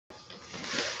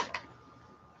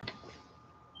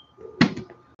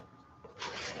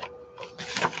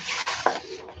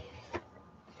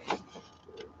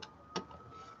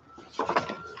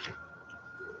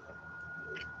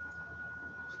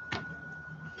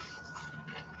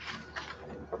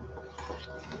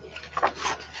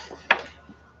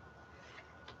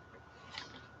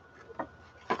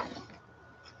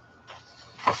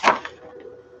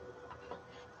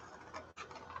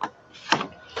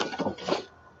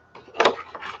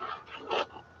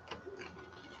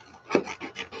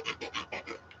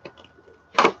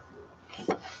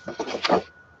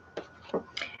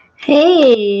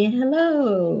Hey,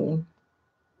 hello.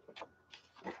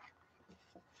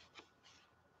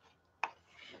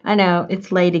 I know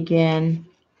it's late again.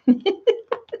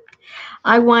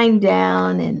 I wind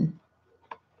down and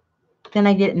then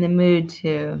I get in the mood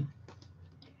to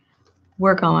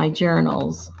work on my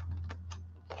journals.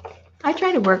 I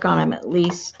try to work on them at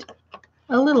least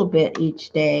a little bit each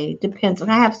day. Depends.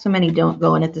 I have so many don't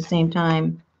go in at the same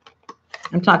time.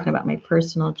 I'm talking about my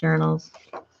personal journals.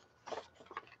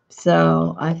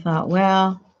 So I thought,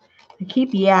 well, I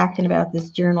keep yakking about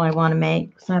this journal I want to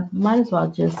make, so I might as well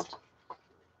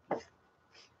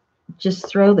just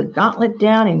throw the gauntlet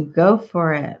down and go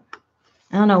for it.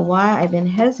 I don't know why I've been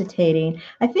hesitating.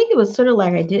 I think it was sort of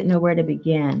like I didn't know where to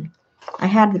begin. I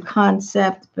had the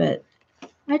concept, but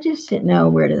I just didn't know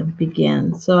where to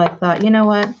begin. So I thought, you know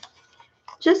what?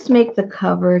 Just make the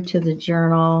cover to the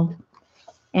journal.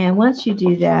 And once you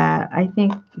do that, I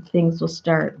think things will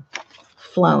start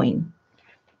flowing.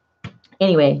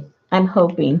 Anyway, I'm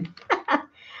hoping.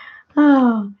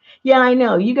 Oh, yeah, I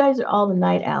know. You guys are all the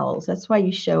night owls. That's why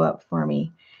you show up for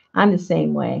me. I'm the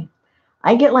same way.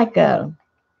 I get like a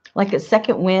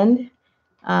second wind.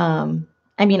 I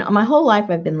mean, my whole life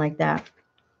I've been like that.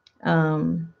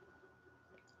 Um,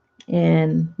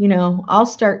 and I'll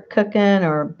start cooking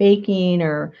or baking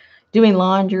or doing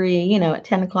laundry. At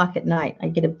 10 o'clock at night, I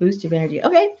get a boost of energy.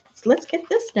 Okay, so let's get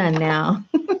this done now.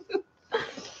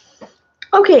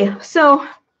 Okay, so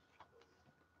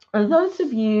those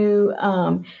of you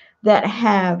that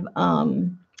have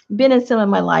been in some of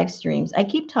my live streams, I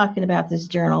keep talking about this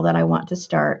journal that I want to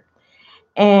start,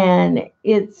 and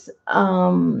it's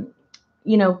called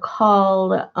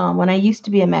When I Used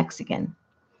to Be a Mexican.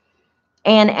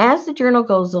 And as the journal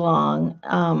goes along,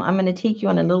 I'm going to take you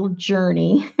on a little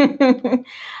journey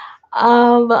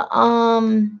of,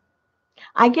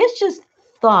 I guess, just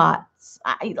thoughts.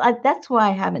 That's why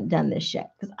I haven't done this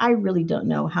yet, because I really don't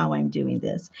know how I'm doing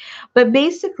this. But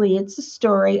basically, it's a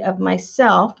story of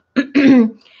myself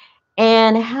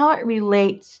and how it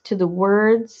relates to the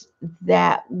words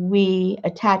that we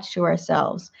attach to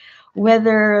ourselves,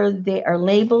 whether they are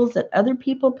labels that other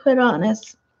people put on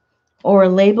us or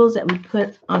labels that we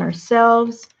put on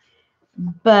ourselves,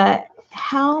 but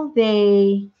how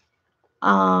they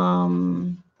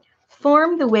form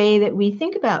the way that we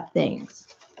think about things,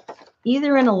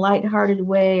 either in a lighthearted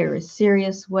way or a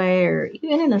serious way, or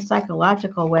even in a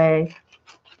psychological way,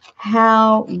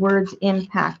 how words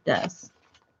impact us.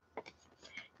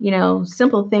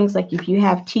 Simple things like if you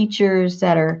have teachers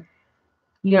that are,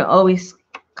 always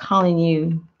calling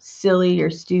you silly or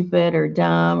stupid or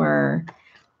dumb or,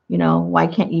 why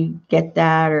can't you get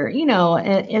that? Or,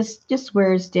 it just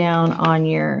wears down on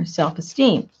your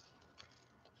self-esteem.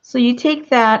 So you take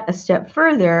that a step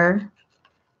further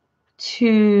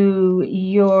to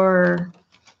your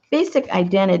basic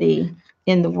identity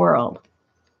in the world.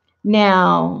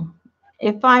 Now,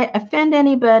 if I offend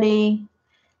anybody,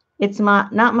 it's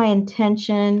not my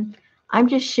intention. I'm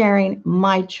just sharing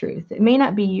my truth. It may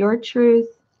not be your truth,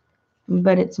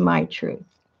 but it's my truth.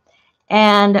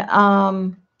 And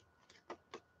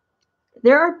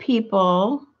there are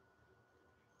people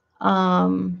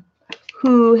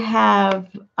who have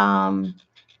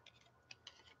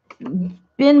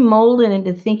been molded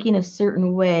into thinking a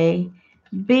certain way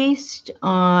based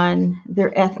on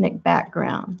their ethnic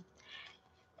background.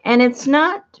 And it's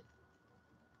not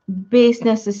based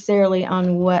necessarily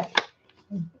on what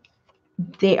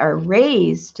they are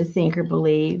raised to think or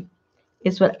believe.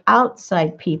 It's what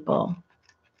outside people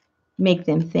make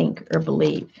them think or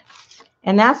believe.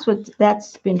 And that's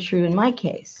been true in my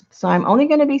case. So I'm only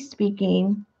going to be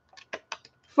speaking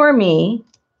for me,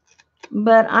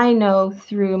 but I know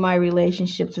through my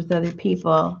relationships with other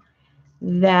people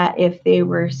that if they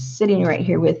were sitting right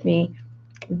here with me,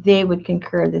 they would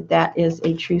concur that that is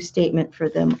a true statement for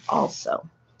them also.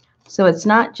 So it's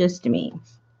not just me.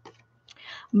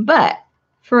 But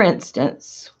for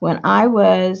instance, when I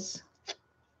was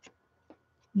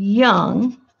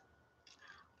young,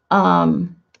 let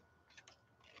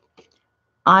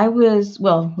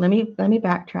me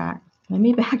backtrack. I'm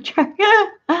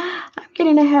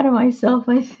getting ahead of myself,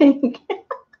 I think.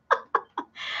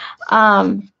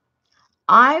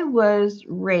 I was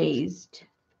raised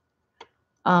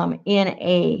in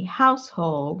a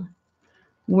household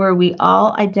where we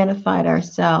all identified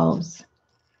ourselves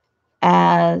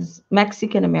as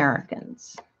Mexican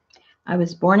Americans. I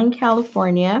was born in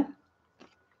California,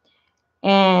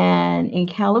 and in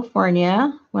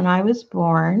California, when I was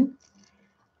born,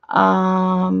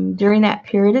 during that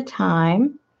period of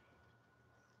time,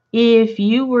 if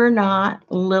you were not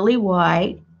lily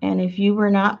white, and if you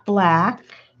were not black,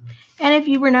 and if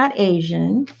you were not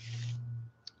Asian,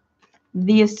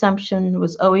 the assumption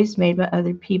was always made by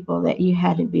other people that you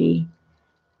had to be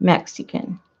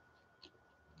Mexican.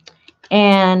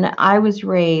 And I was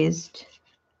raised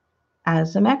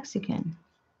as a Mexican.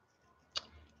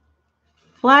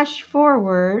 Flash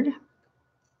forward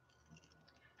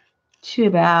to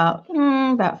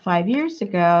about 5 years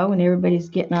ago, when everybody's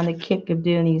getting on the kick of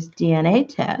doing these DNA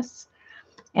tests,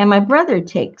 and my brother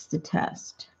takes the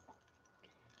test.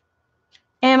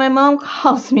 And my mom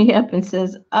calls me up and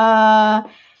says, have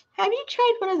you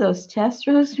tried one of those tests,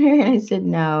 Rosemary? And I said,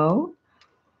 no.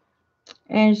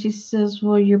 And she says,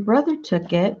 well, your brother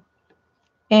took it,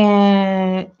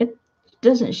 and it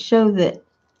doesn't show that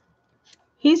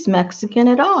he's Mexican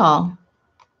at all.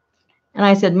 And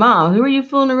I said, Mom, who are you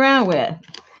fooling around with?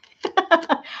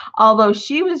 Although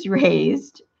she was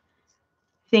raised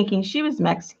thinking she was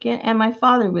Mexican, and my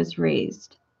father was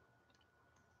raised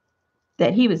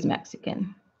that he was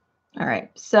Mexican. All right.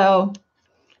 So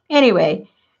anyway,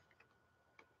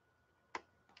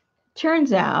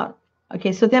 turns out,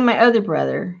 okay, so then my other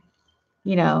brother,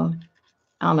 I don't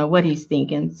know what he's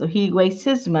thinking. So he wastes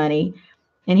his money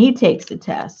and he takes the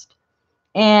test.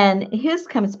 And his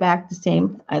comes back the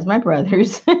same as my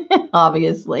brother's,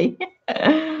 obviously.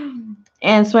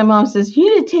 And so my mom says,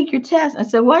 you need to take your test. I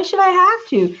said, why should I have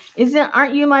to?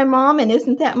 Aren't you my mom, and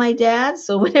isn't that my dad?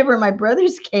 So whenever my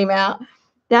brothers came out,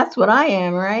 that's what I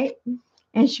am, right?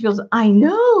 And she goes, I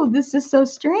know, this is so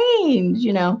strange,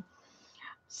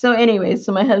 So anyway,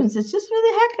 so my husband says, just for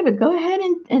the heck of it, go ahead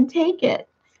and take it.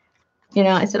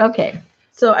 I said, okay.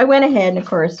 So I went ahead, and of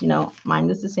course, mine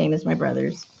was the same as my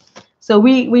brother's. So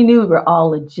we knew we were all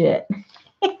legit.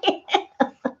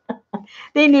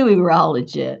 They knew we were all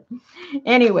legit.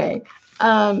 Anyway,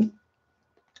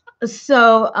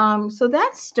 so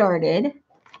that started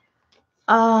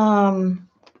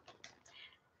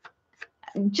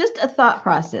just a thought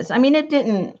process. I mean, it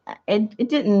didn't,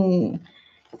 it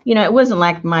wasn't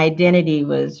like my identity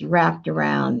was wrapped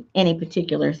around any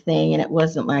particular thing, and it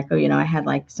wasn't like, I had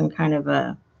like some kind of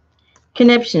a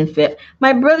conniption fit.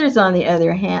 My brothers, on the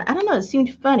other hand, I don't know, it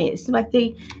seemed funny. It seemed like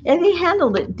they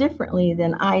handled it differently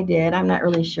than I did. I'm not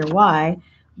really sure why,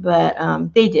 but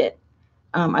they did.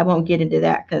 I won't get into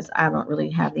that because I don't really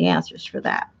have the answers for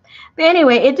that. But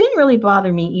anyway, it didn't really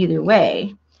bother me either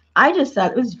way. I just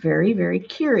thought it was very, very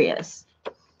curious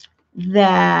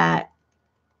that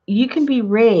you can be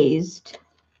raised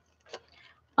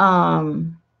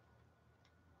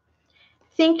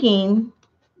thinking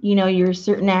you're a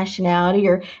certain nationality,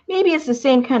 or maybe it's the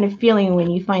same kind of feeling when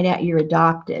you find out you're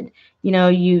adopted.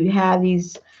 You have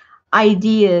these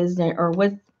ideas or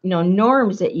what,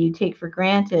 norms that you take for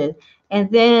granted.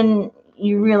 And then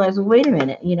you realize, well, wait a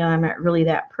minute, I'm not really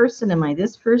that person. Am I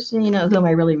this person? Who am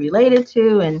I really related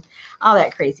to? And all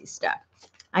that crazy stuff.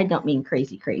 I don't mean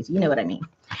crazy. You know what I mean?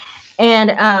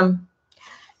 And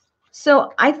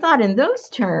so I thought in those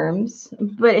terms,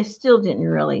 but it still didn't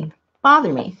really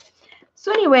bother me.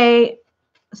 So anyway,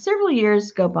 several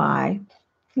years go by,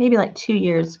 maybe like 2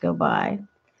 years go by.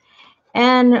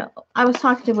 And I was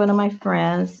talking to one of my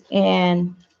friends,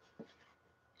 and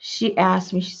she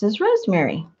asked me, she says,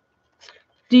 Rosemary,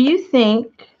 do you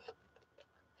think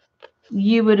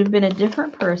you would have been a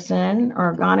different person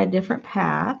or gone a different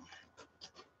path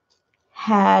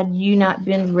had you not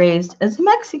been raised as a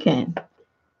Mexican?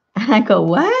 And I go,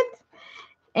 what?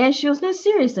 And she goes, no,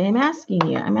 seriously, I'm asking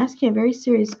you. I'm asking a very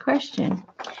serious question.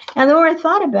 And the more I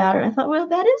thought about it, I thought, well,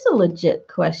 that is a legit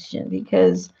question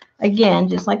because, again,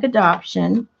 just like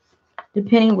adoption,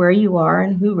 depending where you are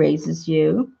and who raises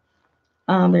you,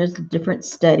 there's different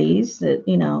studies that,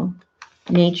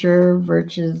 nature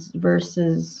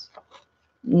versus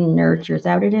nurture. Is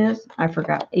that what it is? I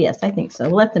forgot. Yes, I think so.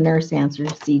 We'll let the nurse answer,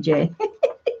 CJ.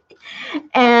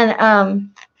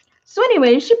 And so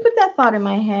anyway, she put that thought in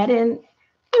my head, and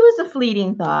it was a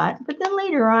fleeting thought. But then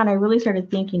later on, I really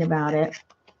started thinking about it.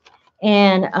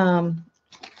 And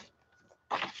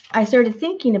I started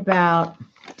thinking about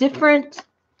different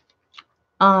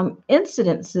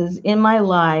incidences in my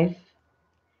life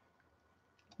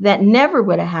that never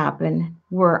would have happened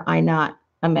were I not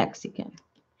a Mexican.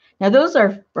 Now, those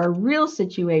are real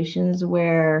situations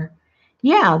where,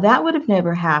 yeah, that would have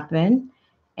never happened.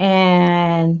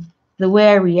 And the way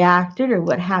I reacted or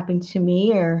what happened to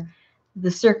me or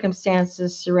the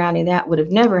circumstances surrounding that would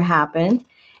have never happened.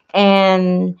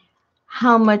 and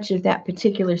how much of that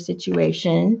particular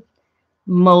situation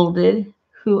molded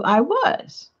who I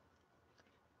was.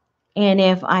 And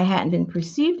if I hadn't been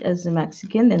perceived as a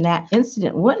Mexican, then that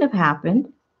incident wouldn't have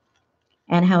happened.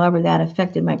 And however that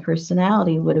affected my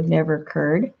personality would have never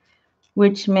occurred,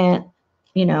 which meant,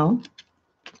 you know,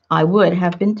 I would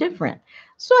have been different.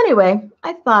 So anyway,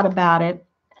 I thought about it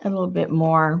a little bit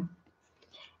more.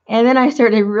 And then I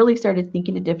really started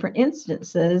thinking of different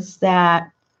instances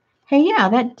that, hey, yeah,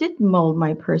 that did mold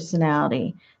my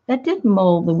personality. That did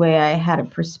mold the way I had a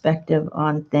perspective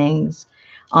on things,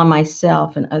 on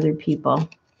myself and other people.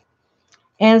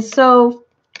 And so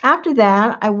after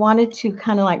that, I wanted to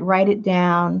kind of like write it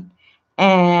down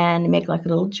and make like a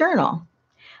little journal.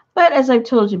 But as I've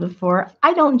told you before,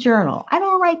 I don't journal. I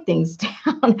don't write things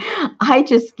down. I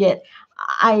just get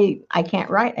I can't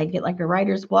write. I get like a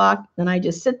writer's block, then I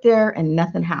just sit there and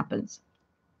nothing happens.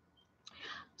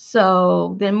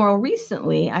 So then more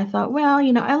recently, I thought, well,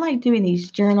 I like doing these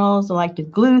journals. I like to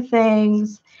glue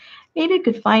things. Maybe I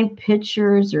could find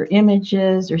pictures or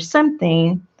images or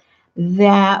something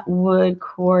that would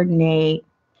coordinate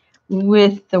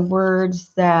with the words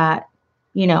that,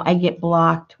 I get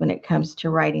blocked when it comes to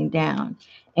writing down,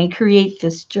 and create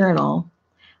this journal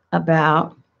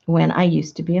about when I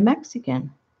used to be a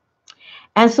Mexican.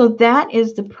 And so that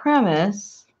is the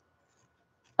premise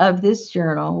of this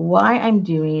journal, why I'm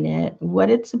doing it, what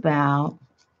it's about.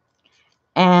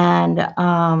 And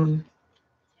I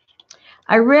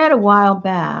read a while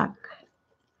back,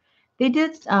 they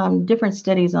did different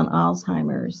studies on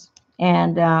Alzheimer's.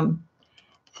 And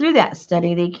through that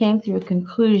study, they came through a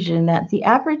conclusion that the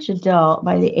average adult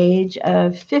by the age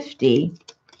of 50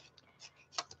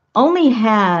 only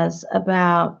has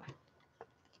about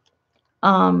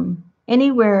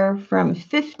anywhere from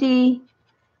 50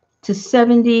 to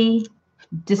 70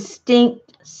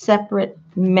 distinct separate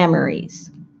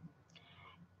memories.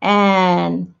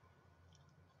 And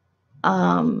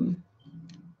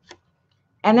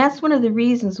that's one of the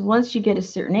reasons once you get a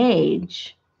certain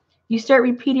age, you start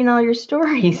repeating all your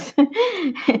stories.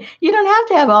 You don't have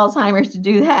to have Alzheimer's to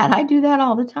do that. I do that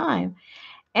all the time.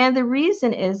 And the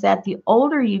reason is that the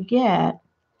older you get,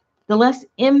 the less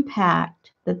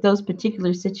impact that those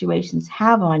particular situations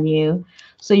have on you.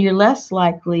 So you're less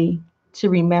likely to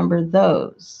remember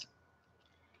those.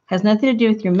 Has nothing to do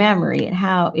with your memory and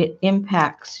how it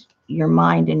impacts your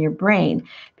mind and your brain.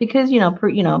 Because,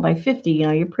 by 50,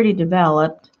 you're pretty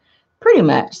developed, pretty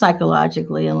much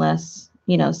psychologically, unless,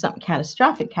 something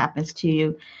catastrophic happens to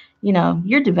you,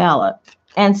 you're developed.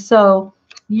 And so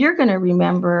you're going to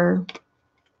remember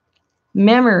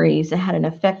memories that had an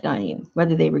effect on you,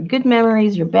 whether they were good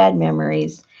memories or bad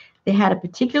memories. They had a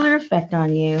particular effect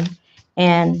on you,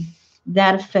 and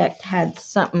that effect had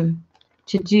something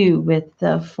to do with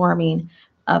the forming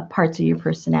of parts of your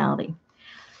personality.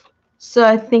 So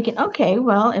I'm thinking, okay,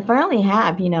 well, if I only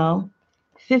have,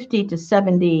 50 to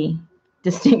 70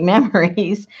 distinct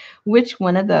memories, which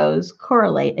one of those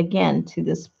correlate again to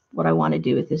this, what I want to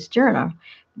do with this journal,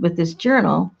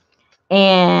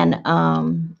 And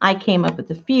I came up with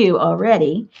a few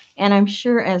already. And I'm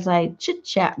sure as I chit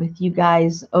chat with you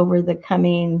guys over the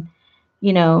coming,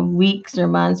 weeks or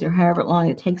months or however long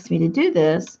it takes me to do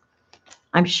this,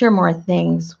 I'm sure more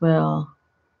things will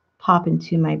pop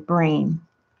into my brain.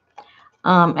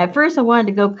 At first, I wanted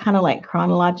to go kind of like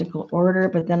chronological order,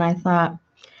 but then I thought,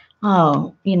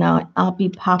 oh, I'll be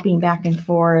popping back and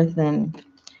forth, and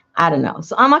I don't know.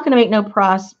 So I'm not going to make no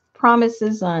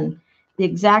promises on the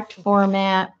exact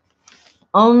format,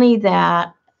 only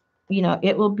that,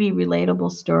 it will be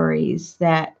relatable stories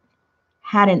that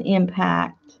had an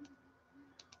impact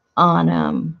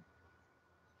on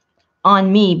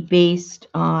me based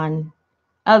on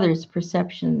others'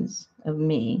 perceptions of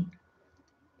me,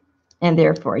 and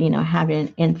therefore, having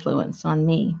an influence on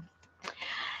me.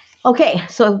 Okay,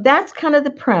 so that's kind of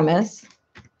the premise.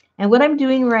 And what I'm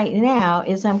doing right now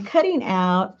is I'm cutting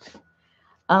out,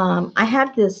 I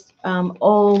have this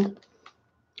old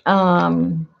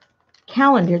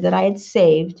calendar that I had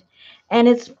saved, and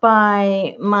it's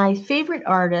by my favorite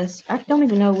artist. I don't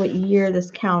even know what year this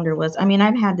calendar was. I mean,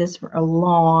 I've had this for a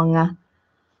long,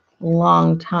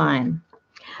 long time.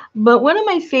 But one of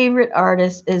my favorite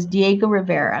artists is Diego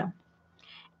Rivera.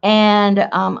 And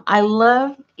I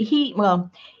love, he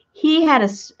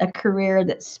had a career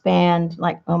that spanned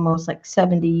like almost like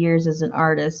 70 years as an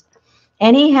artist.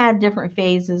 And he had different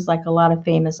phases, like a lot of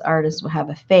famous artists will have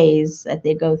a phase that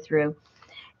they go through.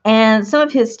 And some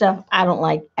of his stuff I don't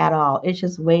like at all. It's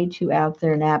just way too out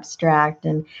there and abstract.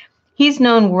 And he's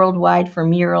known worldwide for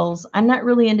murals. I'm not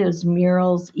really into his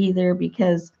murals either,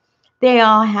 because they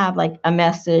all have like a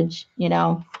message,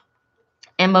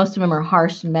 and most of them are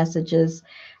harsh messages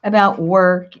about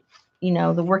work,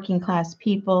 the working class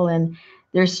people and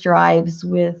their strives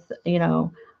with,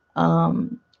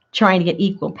 trying to get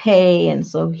equal pay. And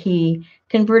so he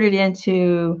converted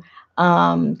into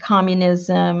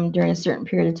communism during a certain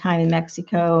period of time in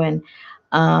Mexico. And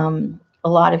a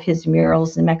lot of his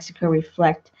murals in Mexico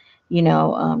reflect,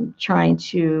 trying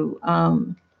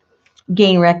to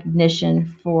gain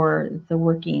recognition for the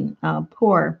working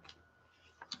poor.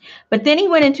 But then he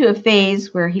went into a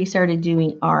phase where he started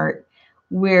doing art,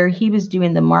 where he was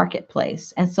doing the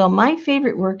marketplace. And so my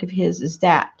favorite work of his is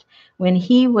that when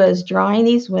he was drawing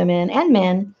these women and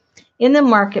men in the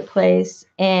marketplace,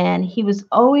 and he was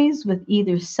always with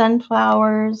either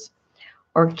sunflowers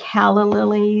or calla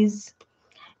lilies.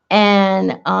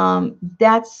 And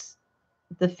that's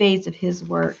the phase of his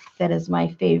work that is my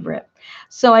favorite.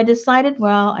 So I decided,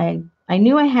 well, I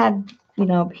knew I had,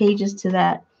 pages to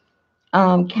that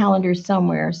calendar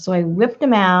somewhere. So I whipped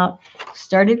them out,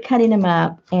 started cutting them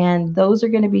up, and those are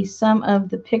going to be some of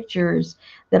the pictures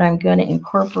that I'm going to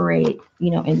incorporate,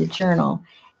 in the journal.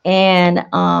 And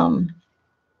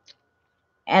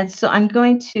so I'm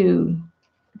going to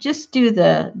just do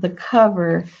the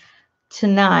cover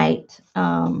tonight,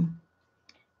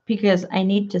 because I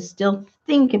need to still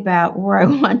think about where I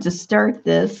want to start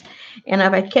this. And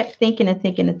if I kept thinking and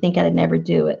thinking and thinking, I'd never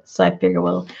do it. So I figure,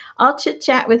 well, I'll chit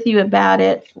chat with you about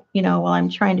it, while I'm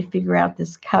trying to figure out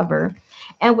this cover.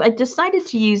 And I decided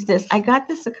to use this. I got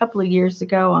this a couple of years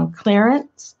ago on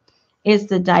clearance. It's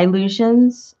the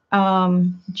Dylusions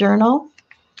journal.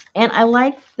 And I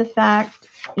like the fact,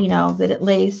 that it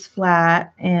lays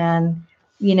flat, and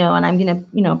and I'm going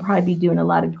to, probably be doing a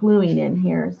lot of gluing in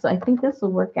here. So I think this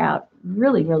will work out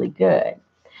really, really good.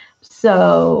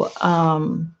 So,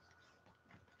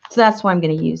 so that's why I'm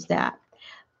going to use that.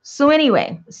 So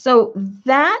anyway, so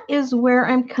that is where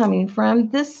I'm coming from.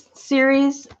 This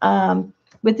series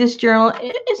with this journal,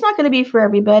 it's not going to be for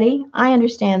everybody. I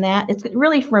understand that. It's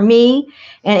really for me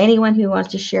and anyone who wants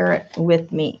to share it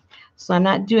with me. So I'm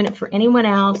not doing it for anyone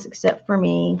else except for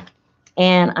me.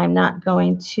 And I'm not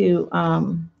going to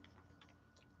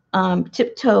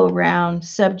tiptoe around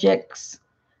subjects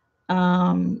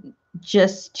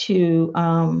just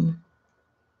to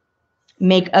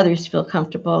make others feel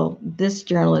comfortable. This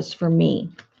journal is for me.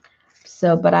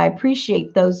 So, but I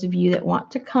appreciate those of you that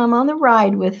want to come on the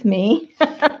ride with me.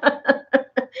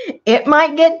 It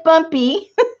might get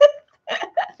bumpy,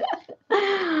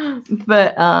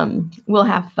 but we'll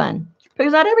have fun.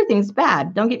 Because not everything's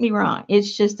bad. Don't get me wrong.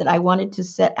 It's just that I wanted to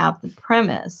set out the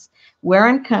premise, where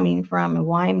I'm coming from and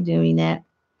why I'm doing it.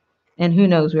 And who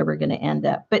knows where we're going to end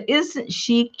up. But isn't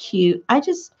she cute? I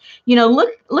just,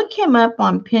 look him up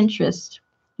on Pinterest,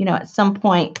 at some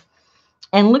point,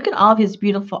 and look at all of his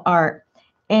beautiful art.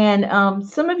 And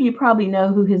some of you probably know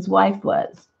who his wife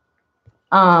was.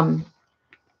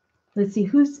 Let's see,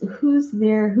 who's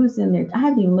there? Who's in there? I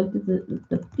haven't even looked at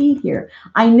the feed here.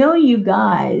 I know you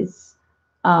guys,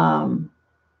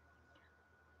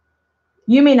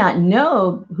 you may not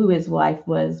know who his wife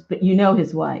was, but you know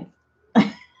his wife.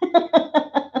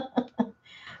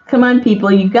 Come on,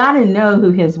 people. You got to know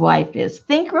who his wife is.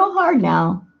 Think real hard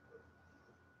now.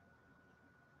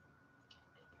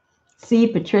 See,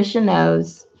 Patricia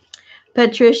knows.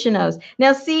 Patricia knows.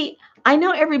 Now, see, I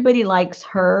know everybody likes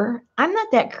her. I'm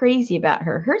not that crazy about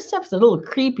her. Her stuff's a little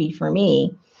creepy for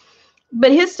me.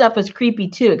 But his stuff was creepy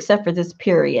too, except for this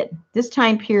period. This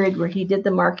time period where he did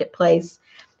the marketplace.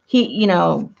 He,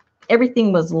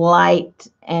 everything was light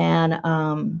and,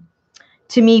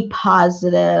 to me,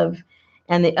 positive.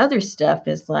 And the other stuff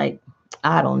is like,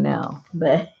 I don't know.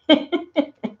 But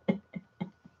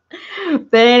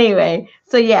anyway,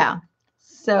 so yeah.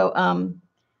 So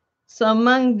so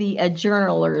among the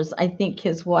journalers, I think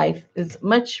his wife is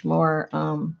much more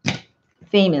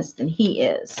famous than he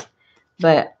is.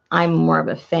 But I'm more of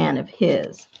a fan of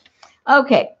his.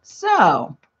 Okay,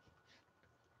 so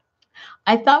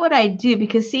I thought what I'd do,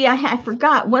 because see, I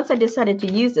forgot, once I decided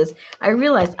to use this, I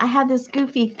realized I had this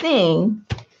goofy thing,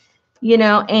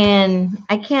 and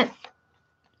I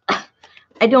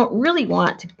don't really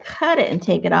want to cut it and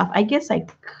take it off. I guess I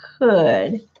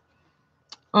could,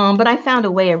 but I found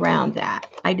a way around that.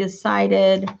 I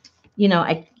decided,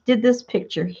 I did this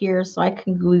picture here, so I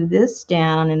can glue this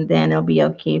down, and then it'll be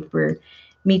okay for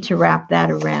me to wrap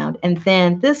that around. And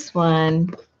then this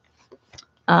one,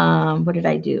 what did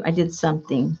I do? I did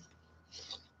something.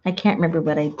 I can't remember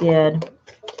what I did.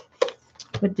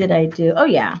 What did I do? Oh,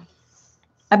 yeah.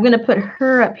 I'm going to put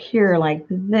her up here like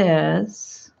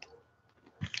this.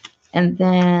 And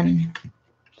then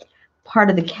part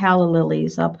of the calla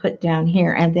lilies I'll put down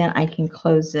here. And then I can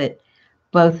close it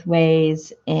both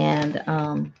ways. And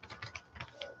I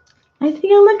think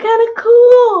I look kind of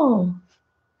cool.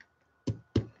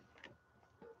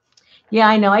 Yeah,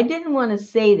 I know. I didn't want to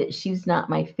say that she's not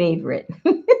my favorite.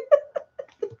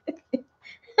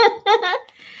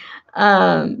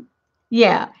 um,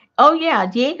 yeah. Oh, yeah.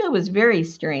 Diego was very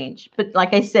strange. But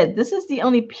like I said, this is the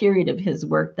only period of his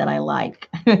work that I like.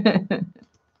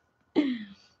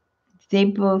 They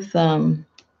both, but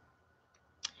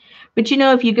you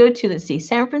know, if you go to, let's see,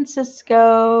 San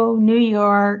Francisco, New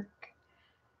York,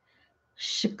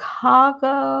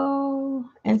 Chicago,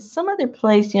 and some other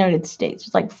place, United States,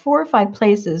 there's like 4 or 5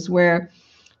 places where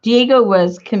Diego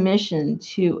was commissioned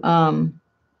um,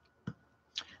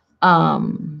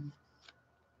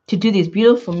 to do these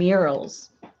beautiful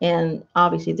murals, and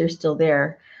obviously they're still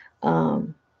there.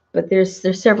 But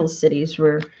there's several cities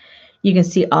where you can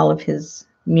see all of his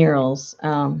murals.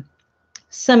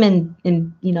 Some in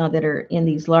that are in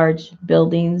these large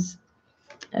buildings.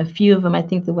 A few of them, I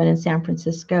think the one in San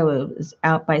Francisco is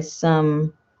out by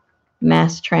some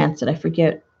mass transit. I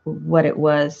forget what it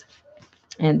was.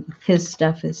 And his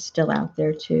stuff is still out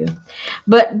there too.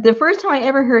 But the first time I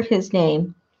ever heard his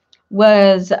name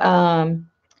was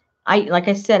like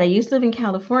I said, I used to live in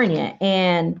California,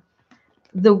 and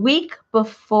the week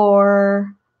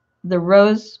before the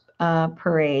Rose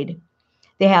Parade,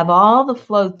 they have all the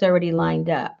floats already lined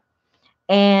up.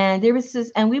 And there was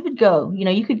this, and we would go,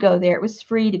 you could go there. It was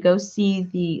free to go see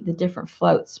the different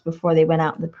floats before they went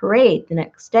out in the parade the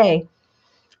next day.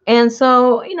 And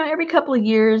so, every couple of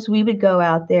years we would go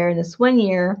out there. And this one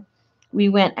year we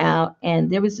went out, and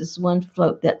there was this one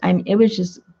float that it was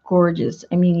just gorgeous.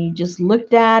 I mean, you just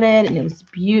looked at it and it was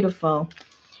beautiful.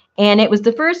 And it was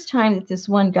the first time that this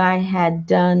one guy had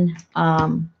done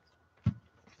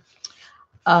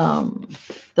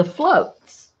the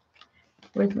floats.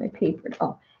 Where's my paper?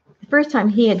 Oh, the first time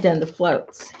he had done the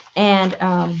floats. And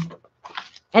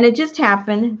it just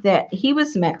happened that he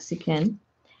was Mexican,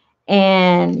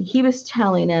 and he was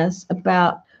telling us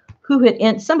about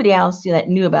somebody else that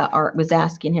knew about art was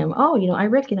asking him, oh, I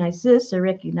recognize this, I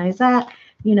recognize that,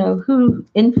 who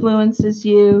influences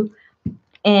you?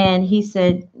 And he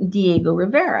said, Diego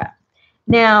Rivera.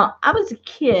 Now, I was a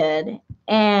kid,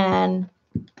 and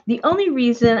the only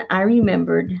reason I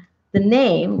remembered the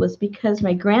name was because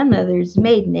my grandmother's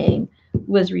maiden name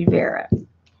was Rivera,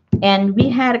 and we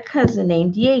had a cousin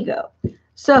named Diego.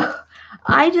 So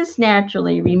I just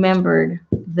naturally remembered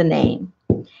the name.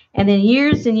 And then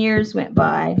years and years went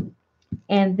by.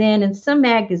 And then in some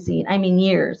magazine,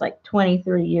 years, like 20,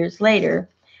 30 years later,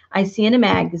 I see in a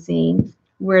magazine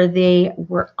where they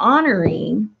were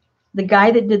honoring the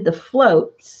guy that did the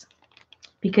floats,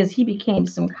 because he became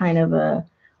some kind of a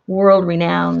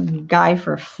world-renowned guy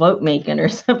for float making or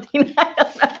something. I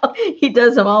don't know. He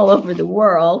does them all over the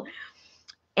world.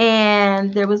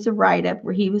 And there was a write-up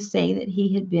where he was saying that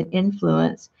he had been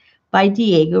influenced by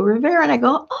Diego Rivera. And I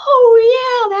go, oh,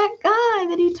 yeah, that guy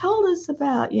that he told us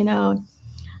about,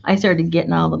 I started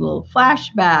getting all the little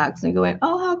flashbacks and going,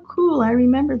 oh, how cool. I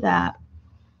remember that.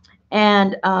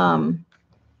 And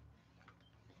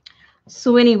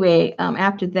so anyway,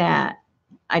 after that,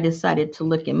 I decided to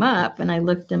look him up, and I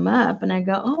looked him up, and I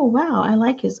go, oh, wow, I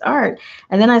like his art.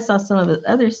 And then I saw some of his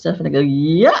other stuff, and I go,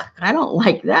 yuck, I don't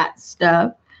like that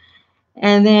stuff.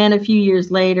 And then a few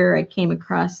years later, I came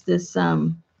across this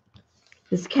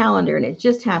this calendar, and it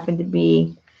just happened to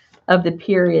be of the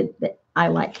period that I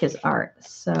like his art.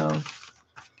 So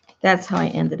that's how I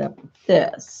ended up with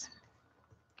this.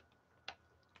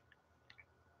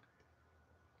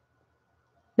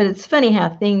 But it's funny how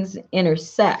things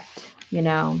intersect,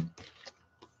 I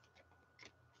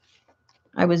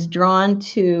was drawn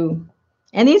to,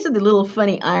 and these are the little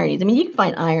funny ironies. You can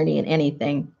find irony in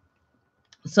anything.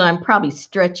 So I'm probably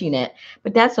stretching it,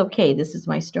 but that's okay. This is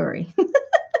my story.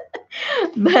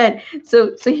 But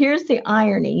so here's the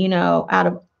irony, out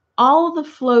of all of the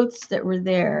floats that were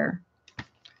there,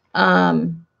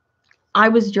 I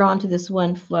was drawn to this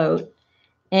one float,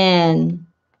 and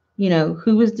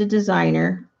who was the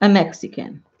designer? A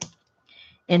Mexican.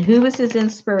 And who was his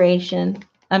inspiration?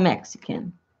 A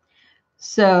Mexican.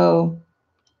 So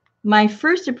my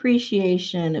first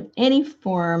appreciation of any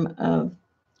form of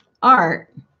art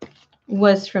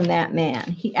was from that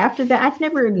man. After that, I've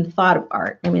never even thought of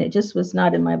art. It just was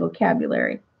not in my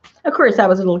vocabulary. Of course, I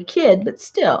was a little kid, but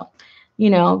still,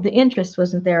 the interest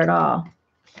wasn't there at all.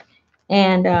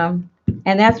 And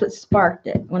that's what sparked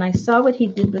it. When I saw what he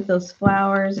did with those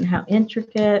flowers and how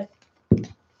intricate,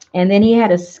 and then he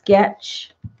had a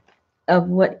sketch of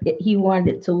what he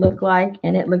wanted it to look like,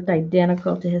 and it looked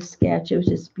identical to his sketch. It was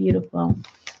just beautiful.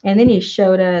 And then he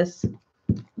showed us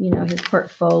his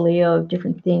portfolio of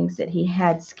different things that he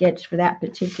had sketched for that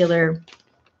particular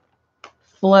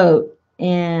float.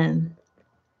 And,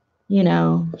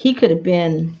 he could have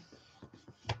been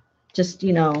just,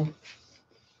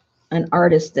 an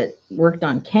artist that worked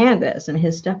on canvas, and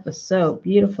his stuff was so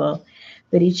beautiful,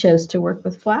 but he chose to work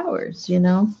with flowers.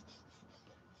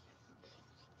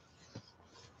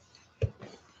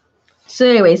 So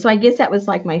anyway, so I guess that was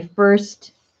like my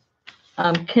first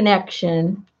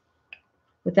connection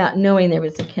without knowing there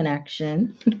was a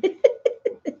connection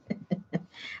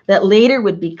that later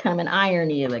would become an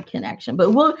irony of a connection.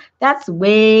 But that's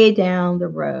way down the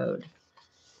road.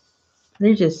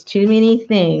 There's just too many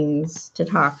things to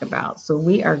talk about. So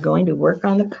we are going to work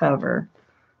on the cover.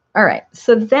 All right,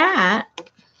 so that,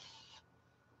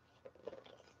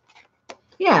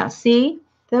 yeah, see,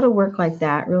 that'll work like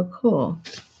that, real cool.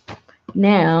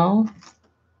 Now,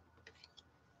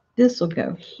 this will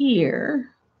go here.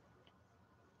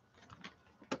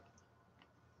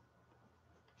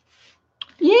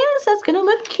 Yes, that's going to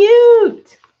look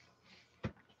cute.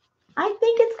 I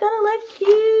think it's going to look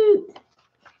cute.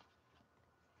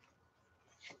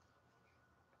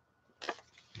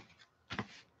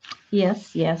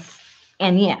 Yes, yes,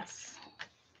 and yes.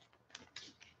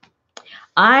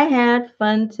 I had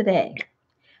fun today.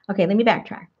 Okay, let me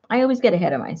backtrack. I always get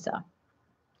ahead of myself.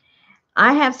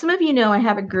 Some of you know I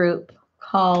have a group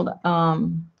called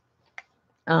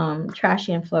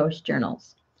Trashy and Flourish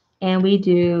Journals. And we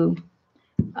do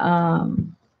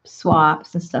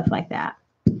swaps and stuff like that.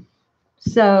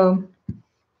 So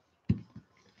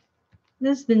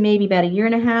this has been maybe about a year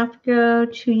and a half ago,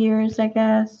 2 years, I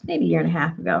guess, maybe a year and a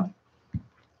half ago.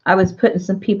 I was putting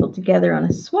some people together on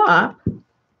a swap,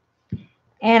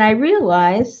 and I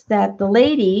realized that the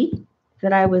lady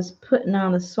that I was putting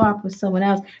on the swap with someone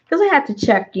else, because I had to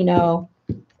check,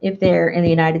 if they're in the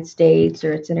United States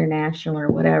or it's international or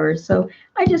whatever. So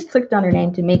I just clicked on her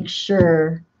name to make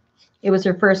sure it was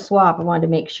her first swap. I wanted to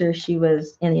make sure she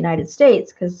was in the United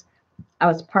States because I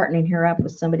was partnering her up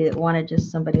with somebody that wanted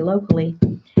just somebody locally.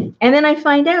 And then I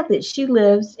find out that she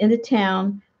lives in the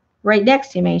town right next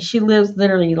to me. She lives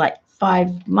literally like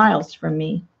 5 miles from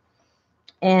me.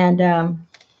 And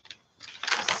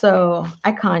so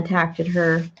I contacted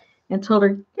her and told her,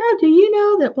 yeah, do you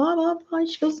know that blah, blah, blah? And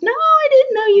she goes, no, I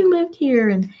didn't know you lived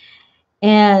here.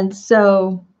 And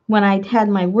so when I had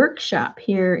my workshop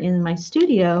here in my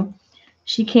studio,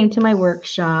 she came to my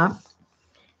workshop.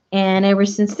 And ever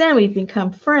since then, we've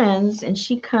become friends. And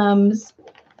she comes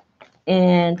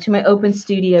to my open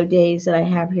studio days that I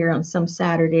have here on some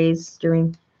Saturdays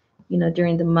during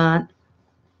the month.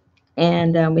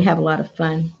 And we have a lot of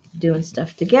fun doing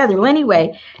stuff together. Well,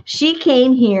 anyway, she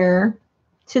came here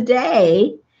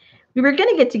today. We were going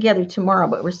to get together tomorrow,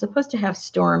 but we're supposed to have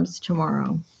storms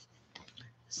tomorrow.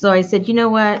 So I said, you know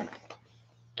what?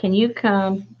 Can you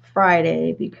come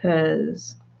Friday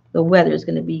because the weather is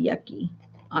going to be yucky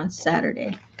on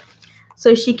Saturday?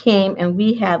 So she came and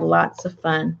we had lots of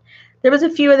fun. There was a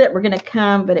few that were going to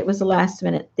come, but it was a last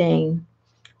minute thing.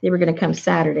 They were going to come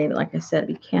Saturday, but like I said,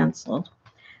 we canceled.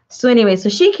 So anyway, so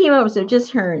she came over, so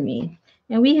just her and me,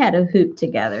 and we had a hoot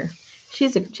together.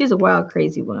 She's a wild,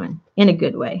 crazy woman in a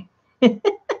good way. In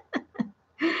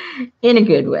a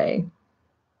good way.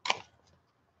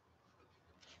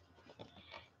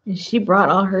 And she brought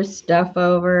all her stuff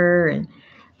over, and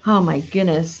oh my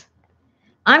goodness.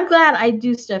 I'm glad I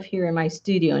do stuff here in my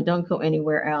studio and don't go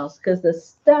anywhere else, because the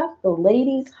stuff the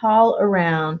ladies haul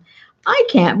around, I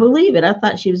can't believe it. I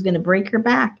thought she was going to break her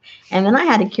back. And then I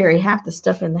had to carry half the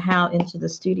stuff in the house into the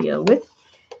studio with,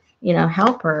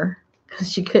 help her,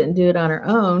 because she couldn't do it on her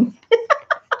own.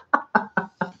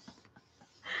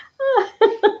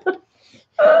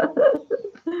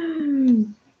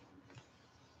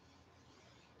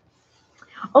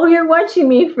 Oh, you're watching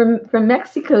me from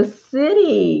Mexico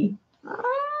City.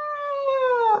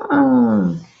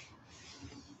 Ah.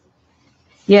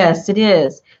 Yes, it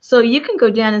is. So you can go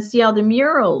down and see all the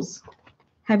murals.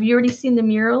 Have you already seen the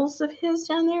murals of his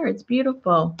down there? It's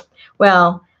beautiful.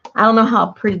 Well, I don't know how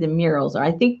pretty the murals are.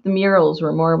 I think the murals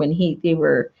were more when they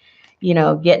were,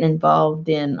 getting involved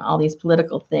in all these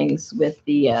political things with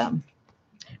the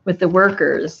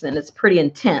workers, and it's pretty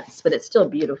intense, but it's still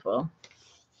beautiful.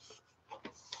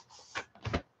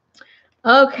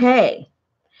 Okay.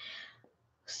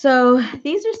 So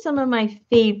these are some of my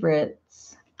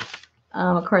favorites.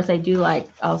 Of course, I do like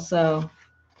also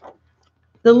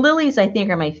the lilies. I think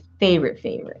are my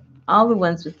favorite. All the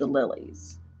ones with the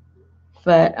lilies.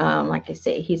 But like I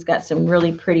say, he's got some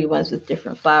really pretty ones with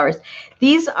different flowers.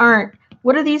 These aren't,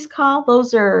 what are these called?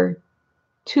 Those are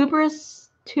tuberous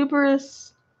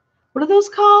What are those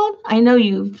called? I know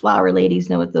you flower ladies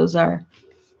know what those are.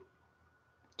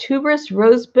 Tuberous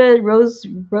rosebud,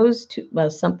 well,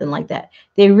 something like that.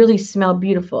 They really smell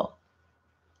beautiful.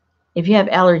 If you have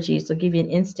allergies, they'll give you an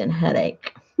instant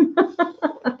headache.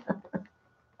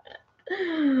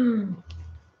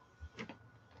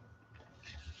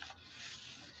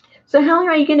 So how long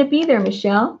are you going to be there,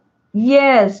 Michelle?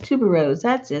 Yes, tuberose.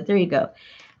 That's it. There you go.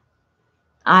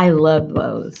 I love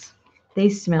those. They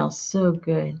smell so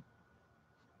good.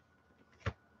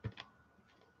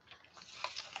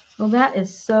 Well, that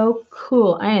is so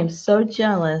cool. I am so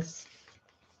jealous.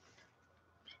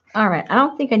 All right. I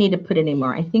don't think I need to put any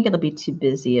more. I think it'll be too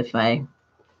busy if I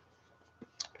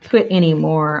put any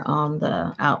more on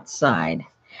the outside.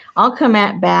 I'll come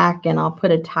back and I'll put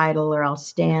a title or I'll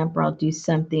stamp or I'll do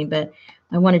something, but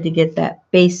I wanted to get that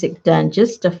basic done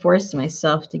just to force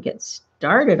myself to get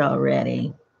started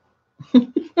already.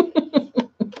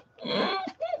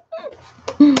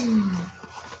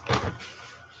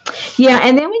 Yeah,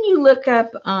 and then when you look up,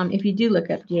 if you do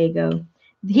look up Diego,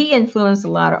 he influenced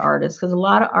a lot of artists because a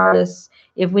lot of artists,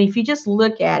 if you just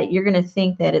look at it, you're going to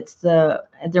think that it's their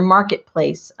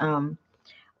marketplace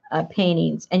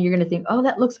paintings, and you're going to think, oh,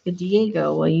 that looks like a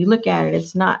Diego. Well, you look at it,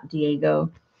 it's not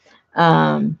Diego,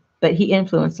 but he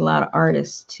influenced a lot of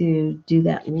artists to do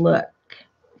that look.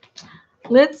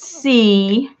 Let's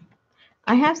see.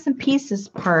 I have some pieces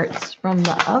parts from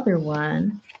the other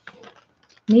one.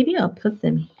 Maybe I'll put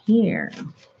them here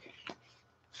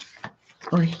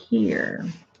or here.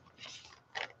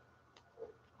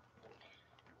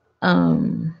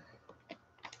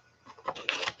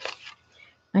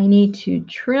 I need to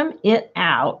trim it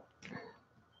out.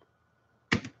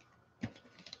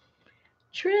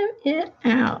 Trim it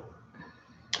out.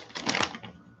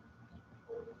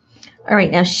 All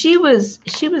right, now she was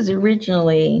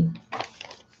originally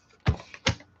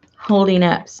holding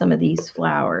up some of these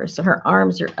flowers. So her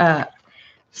arms are up.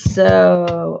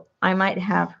 So I might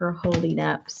have her holding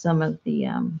up some of the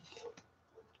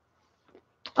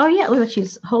oh yeah, look,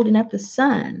 she's holding up the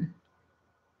sun.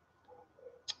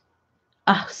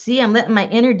 Oh, see, I'm letting my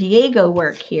inner Diego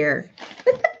work here.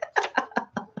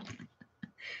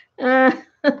 I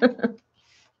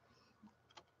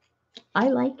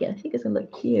like it. I think it's gonna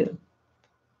look cute.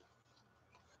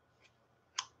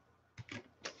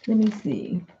 Let me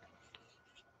see.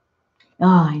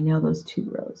 Oh, I know those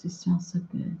tuberoses. They smell so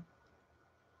good.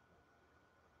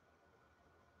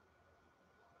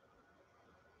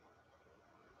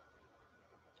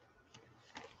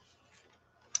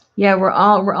 Yeah, we're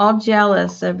all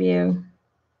jealous of you.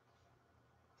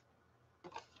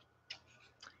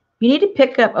 You need to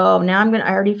pick up. Oh, now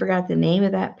I already forgot the name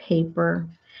of that paper.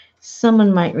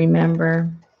 Someone might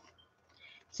remember.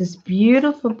 It's this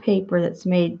beautiful paper that's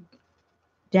made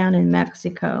down in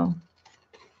Mexico.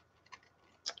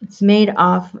 It's made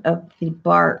off of the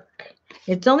bark.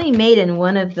 It's only made in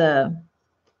one of the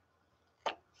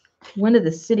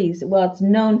cities. Well, it's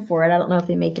known for it. I don't know if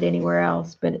they make it anywhere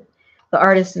else, but the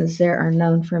artisans there are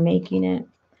known for making it.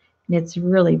 And it's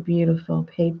really beautiful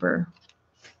paper.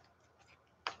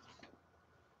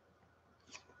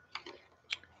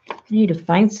 I need to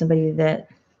find somebody that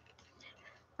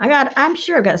I'm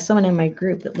sure I've got someone in my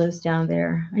group that lives down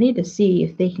there. I need to see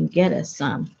if they can get us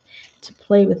some to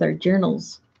play with our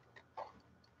journals.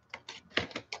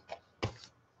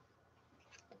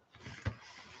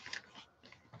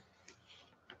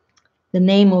 The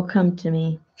name will come to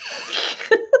me.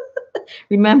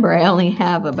 Remember, I only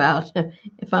have about,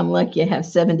 if I'm lucky, I have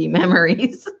 70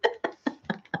 memories.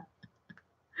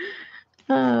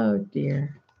 Oh,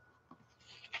 dear.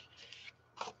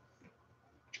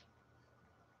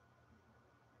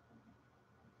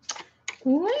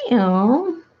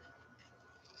 Well,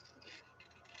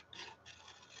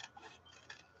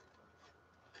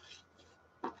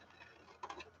 but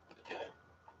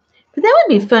that would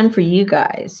be fun for you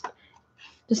guys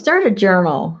to start a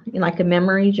journal, like a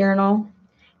memory journal,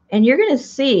 and you're going to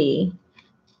see,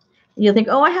 you'll think,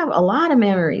 oh, I have a lot of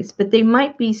memories, but they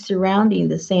might be surrounding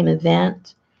the same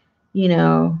event,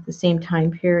 the same time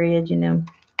period, and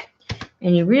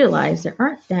you realize there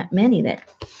aren't that many that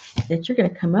you're going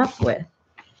to come up with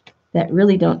that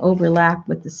really don't overlap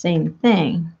with the same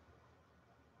thing.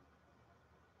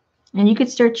 And you could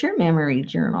start your memory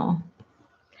journal.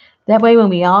 That way, when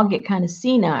we all get kind of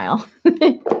senile,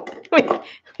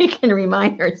 we can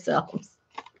remind ourselves.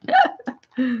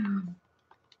 And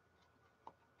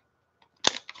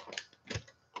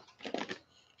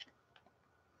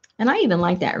I even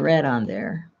like that red on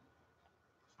there.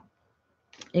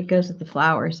 It goes with the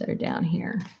flowers that are down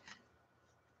here.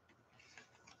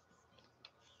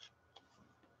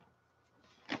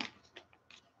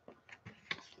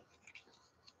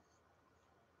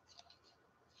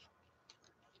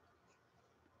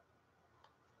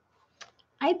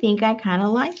 I think I kind of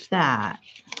like that.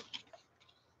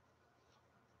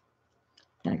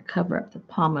 Gotta cover up the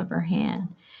palm of her hand.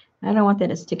 I don't want that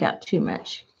to stick out too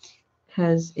much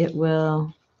because it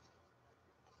will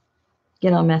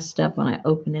get all messed up when I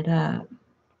open it up.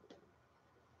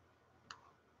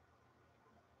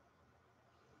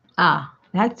 Ah,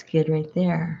 that's good right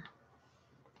there.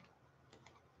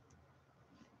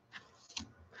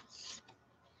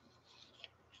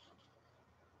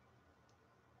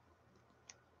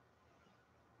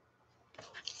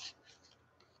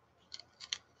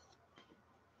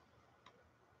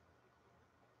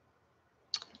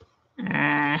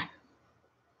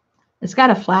 It's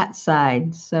got a flat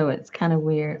side, so it's kind of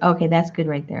weird. Okay, that's good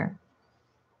right there.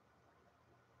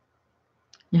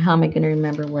 Now, how am I going to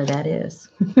remember where that is?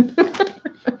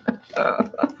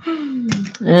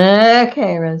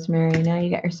 Okay, Rosemary, now you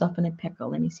got yourself in a pickle.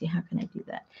 Let me see, how can I do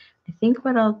that? I think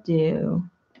what I'll do,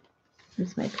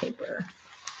 here's my paper.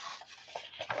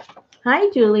 Hi,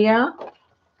 Julia.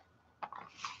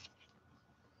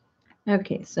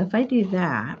 Okay, so if I do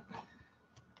that,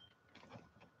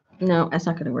 no, that's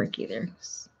not going to work either.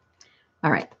 All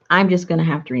right, I'm just going to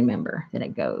have to remember that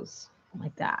it goes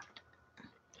like that.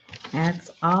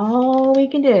 That's all we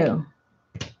can do.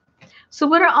 So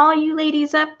what are all you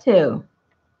ladies up to?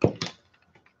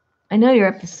 I know you're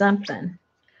up to something.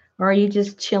 Or are you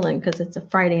just chilling because it's a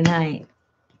Friday night?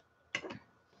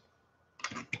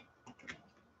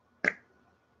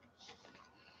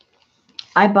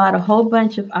 I bought a whole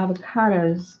bunch of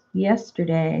avocados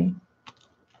yesterday.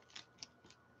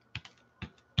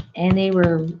 And they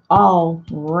were all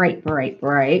bright.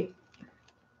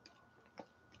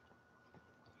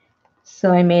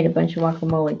 So I made a bunch of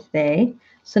guacamole today.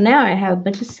 So now I have a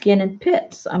bunch of skin and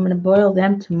pits. I'm going to boil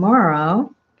them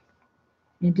tomorrow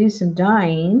and do some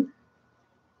dyeing.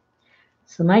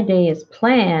 So my day is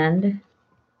planned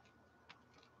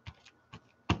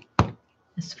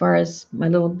as far as my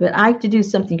little bit. I like to do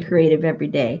something creative every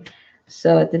day.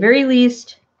 So at the very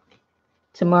least,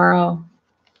 tomorrow,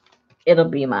 it'll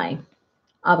be my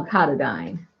avocado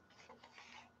dyeing.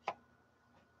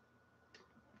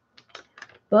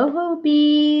 Boho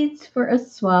beads for a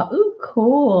swap. Ooh,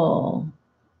 cool.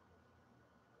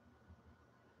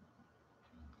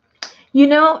 You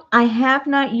know, I have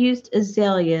not used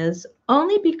azaleas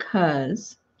only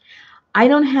because I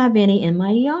don't have any in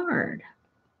my yard.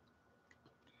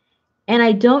 And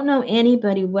I don't know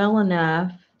anybody well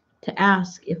enough to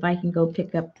ask if I can go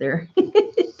pick up their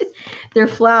their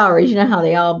flowers. You know how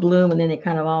they all bloom and then they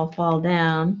kind of all fall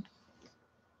down.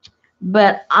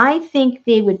 But I think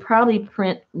they would probably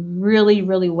print really,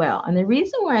 really well. And the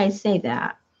reason why I say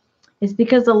that is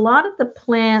because a lot of the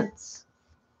plants,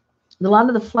 a lot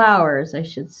of the flowers, I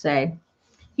should say,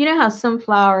 you know how some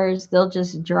flowers, they'll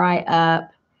just dry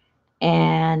up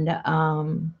and,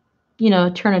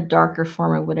 turn a darker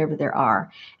form or whatever there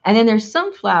are. And then there's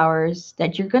some flowers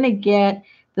that you're going to get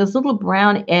this little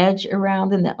brown edge around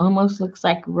them that almost looks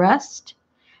like rust.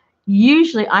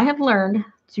 Usually, I have learned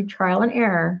through trial and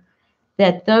error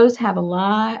that those have a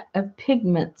lot of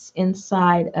pigments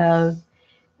inside of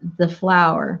the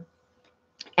flower.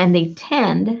 And they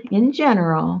tend, in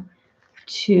general,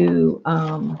 to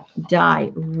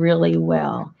dye really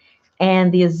well.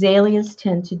 And the azaleas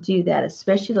tend to do that,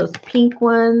 especially those pink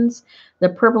ones, the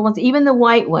purple ones, even the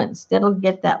white ones. That'll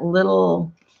get that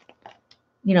little,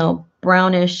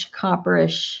 brownish,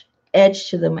 copperish edge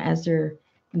to them as they're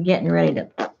getting ready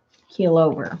to keel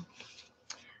over.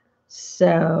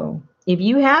 So if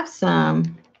you have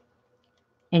some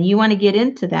and you want to get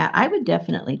into that, I would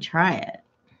definitely try it.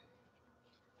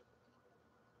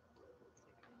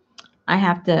 I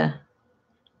have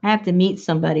to meet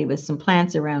somebody with some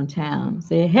plants around town.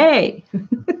 Say, hey.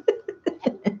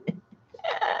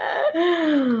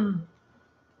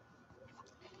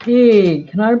 Hey,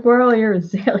 can I borrow your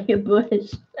azalea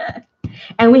bush?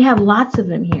 And we have lots of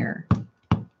them here.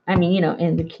 I mean,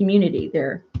 in the community,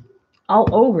 they're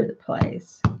all over the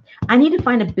place. I need to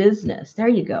find a business. There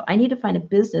you go. I need to find a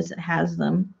business that has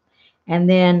them. And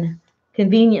then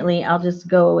conveniently, I'll just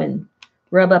go and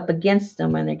rub up against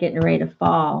them when they're getting ready to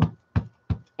fall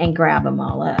and grab them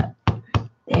all up.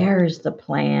 There's the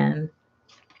plan.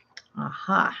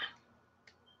 Aha.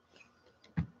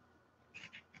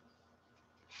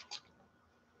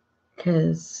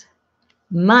 Because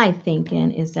my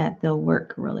thinking is that they'll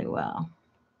work really well.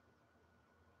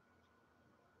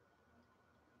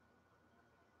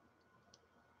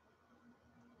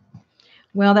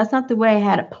 Well, that's not the way I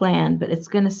had it planned, but it's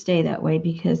going to stay that way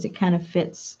because it kind of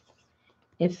fits.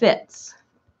 It fits.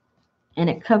 And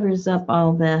it covers up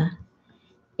all the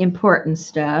important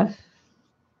stuff.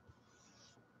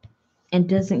 and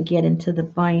doesn't get into the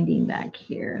binding back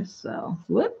here. So,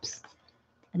 whoops,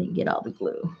 I didn't get all the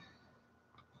glue.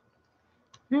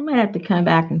 I might have to come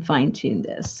back and fine tune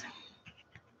this.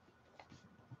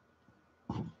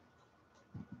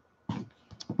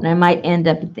 And I might end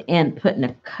up at the end putting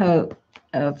a coat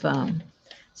of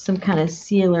some kind of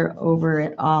sealer over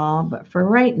it all. But for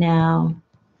right now,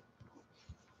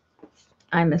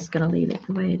 I'm just going to leave it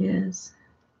the way it is.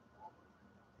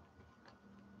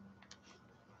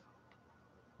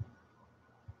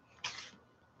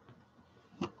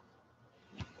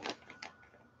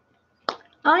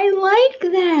 I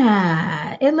like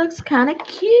that. It looks kind of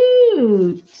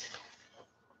cute.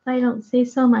 If I don't say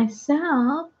so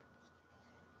myself.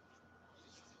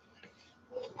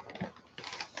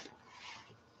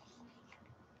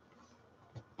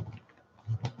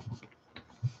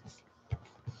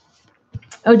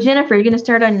 Oh, Jennifer, you're going to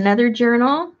start on another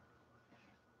journal?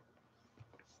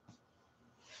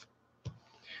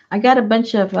 I got a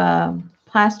bunch of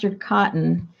plastered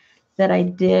cotton that I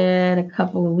did a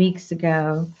couple of weeks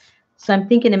ago. So I'm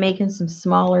thinking of making some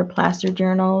smaller plaster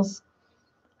journals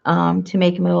to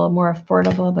make them a little more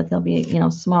affordable, but they'll be, you know,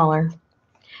 smaller.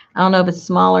 I don't know if it's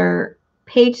smaller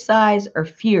page size or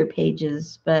fewer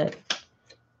pages, but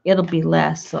it'll be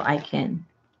less so I can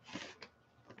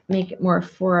make it more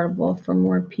affordable for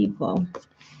more people.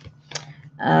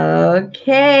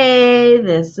 Okay,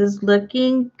 this is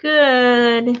looking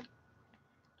good.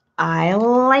 I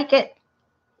like it.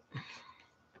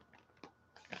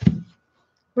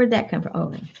 Where'd that come from?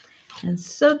 Oh, and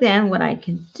so then what I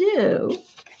can do,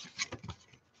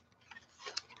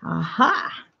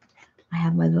 aha, I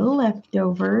have my little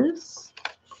leftovers.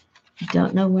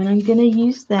 Don't know when I'm going to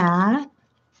use that.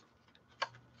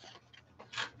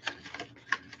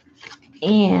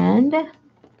 And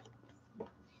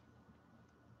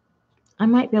I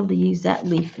might be able to use that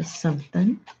leaf for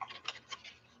something.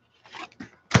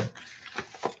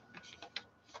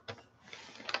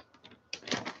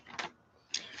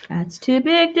 That's too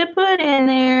big to put in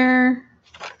there.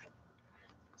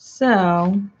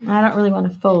 So I don't really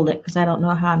want to fold it because I don't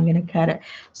know how I'm going to cut it.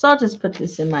 So I'll just put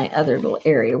this in my other little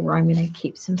area where I'm going to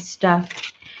keep some stuff.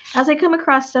 As I come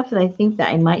across stuff that I think that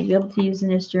I might be able to use in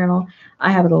this journal,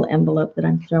 I have a little envelope that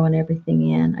I'm throwing everything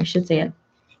in. I should say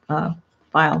a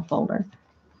file folder.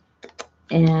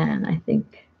 And I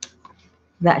think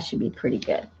that should be pretty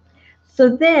good.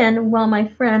 So then, well, my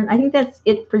friend, I think that's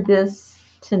it for this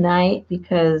tonight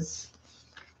because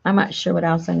I'm not sure what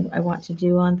else I want to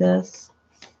do on this.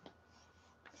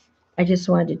 I just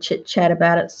wanted to chit-chat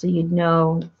about it so you'd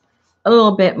know a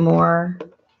little bit more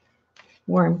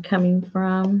where I'm coming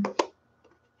from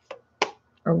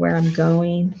or where I'm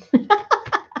going.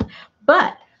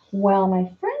 But while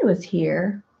my friend was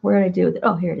here, where did I do it?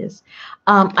 Oh, here it is.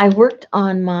 I worked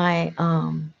on my,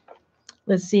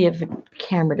 let's see if the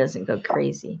camera doesn't go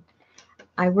crazy.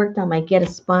 I worked on my Get a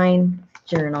Spine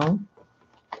journal.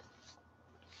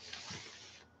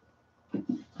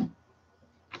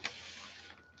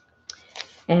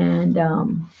 And I've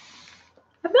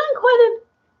gotten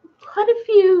quite a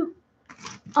few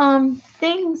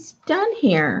things done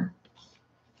here.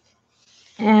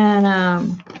 And I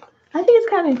think it's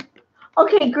kind of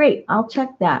okay, great. I'll check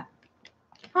that.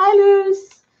 Hi,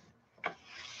 Luz.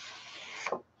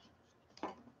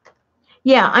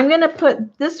 Yeah, I'm gonna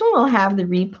put this one will have the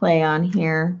replay on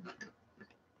here.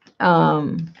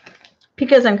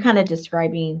 Because I'm kind of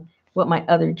describing what my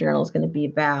other journal is going to be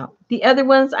about. The other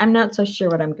ones, I'm not so sure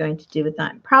what I'm going to do with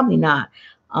that. Probably not.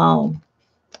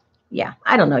 Yeah,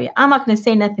 I don't know yet. I'm not going to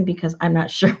say nothing because I'm not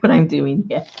sure what I'm doing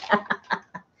yet.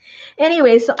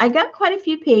 Anyway, so I got quite a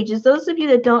few pages. Those of you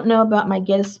that don't know about my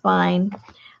Get a Spine,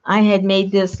 I had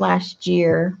made this last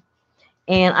year,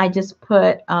 and I just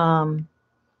put,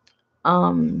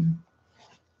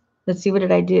 let's see, what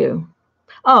did I do?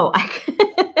 Oh, I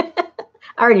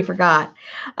already forgot.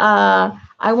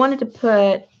 I wanted to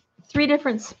put 3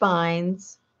 different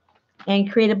spines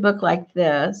and create a book like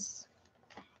this.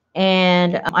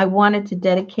 And I wanted to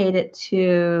dedicate it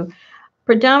to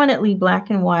predominantly black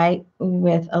and white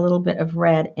with a little bit of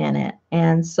red in it.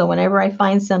 And so whenever I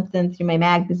find something through my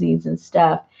magazines and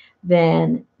stuff,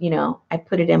 then, you know, I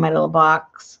put it in my little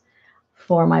box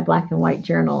for my black and white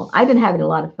journal. I've been having a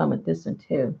lot of fun with this one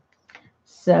too.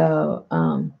 So,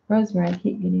 Rosemary, I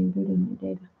keep getting rid of my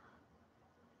data.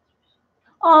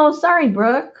 Oh, sorry,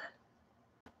 Brooke.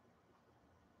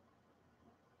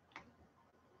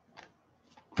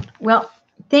 Well,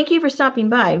 thank you for stopping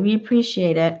by. We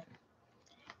appreciate it.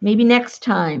 Maybe next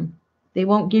time they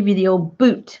won't give you the old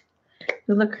boot.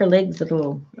 Look, her legs are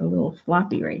a little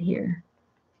floppy right here.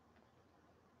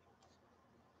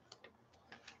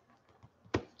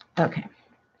 Okay.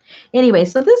 Anyway,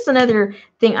 so this is another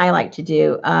thing I like to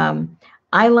do.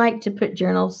 I like to put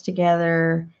journals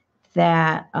together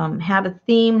that have a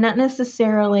theme, not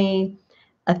necessarily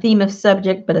a theme of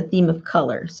subject, but a theme of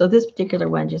color. So this particular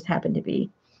one just happened to be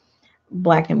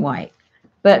black and white.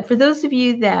 But for those of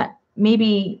you that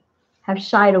maybe have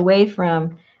shied away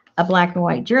from a black and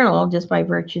white journal just by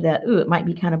virtue that, ooh, it might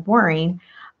be kind of boring,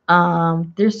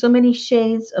 there's so many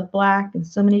shades of black and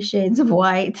so many shades of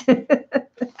white.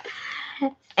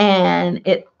 And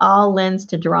it all lends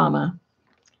to drama.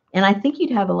 And I think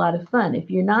you'd have a lot of fun. If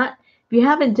you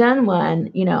haven't done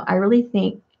one, I really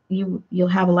think you'll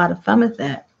have a lot of fun with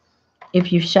it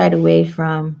if you've shied away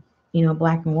from,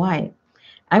 black and white.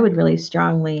 I would really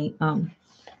strongly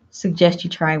suggest you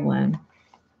try one.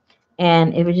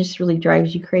 And if it just really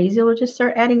drives you crazy, we'll just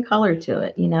start adding color to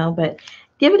it, but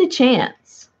give it a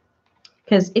chance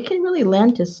because it can really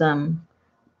lend to some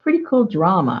pretty cool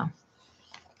drama.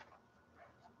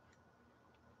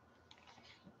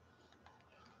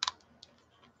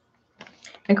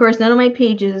 Of course, none of my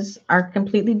pages are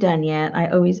completely done yet. I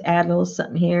always add a little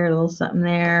something here, a little something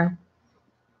there.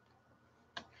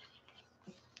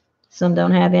 Some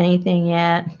don't have anything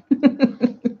yet.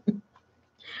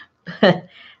 But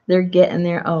they're getting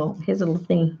there. Oh, here's a little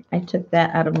thing. I took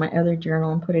that out of my other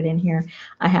journal and put it in here.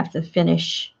 I have to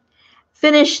finish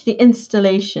the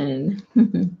installation.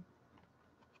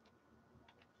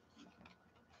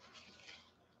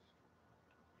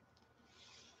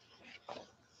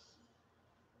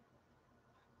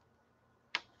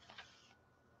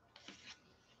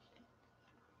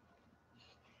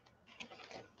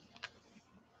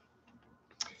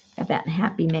 Got that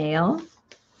Happy Mail.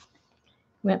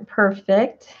 Went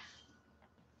perfect.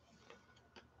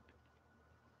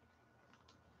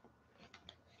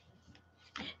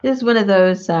 This is one of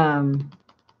those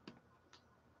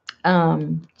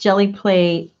jelly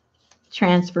plate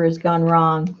transfers gone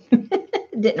wrong.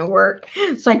 It didn't work.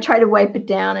 So I tried to wipe it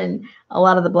down and a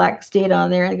lot of the black stayed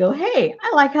on there and I go, hey,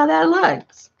 I like how that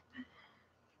looks.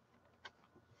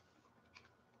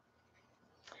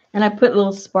 And I put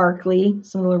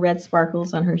some little red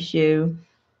sparkles on her shoe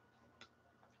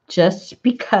just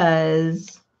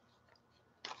because.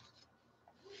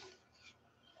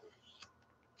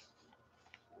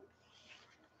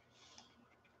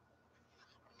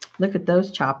 Look at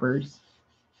those choppers.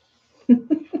 And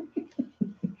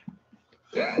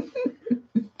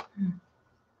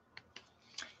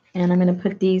I'm going to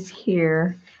put these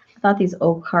here. I thought these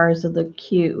old cars would look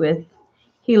cute with,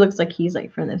 he looks like he's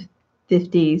like from the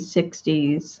 50s,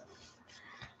 60s.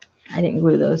 I didn't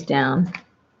glue those down,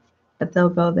 but they'll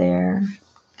go there.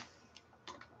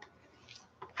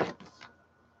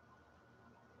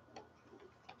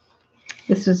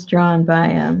 This was drawn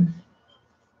by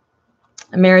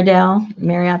Mary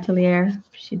Atelier.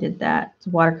 She did that. It's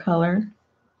watercolor.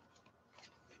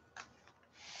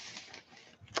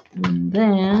 And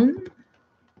then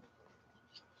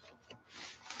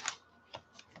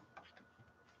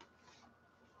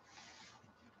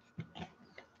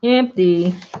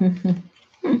empty.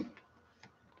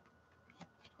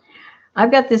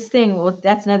 I've got this thing. Well,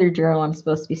 that's another journal I'm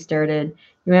supposed to be started.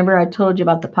 Remember I told you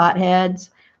about the pot heads?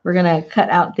 We're going to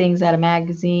cut out things out of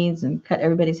magazines and cut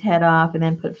everybody's head off and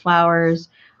then put flowers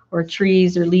or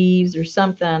trees or leaves or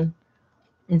something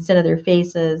instead of their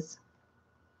faces.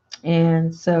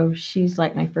 And so she's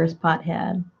like my first pot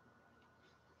head.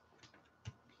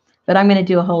 But I'm going to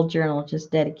do a whole journal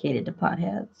just dedicated to pot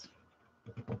heads.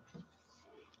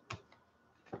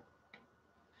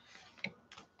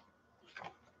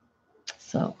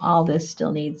 So all this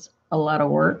still needs a lot of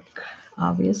work,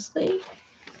 obviously.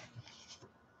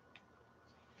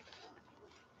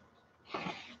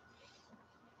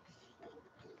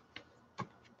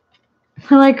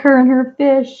 I like her and her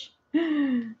fish.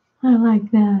 I like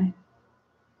that.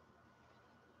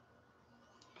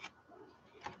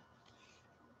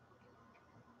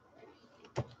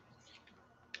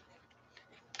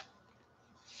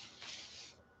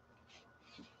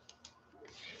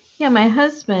 Yeah, my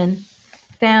husband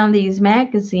found these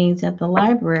magazines at the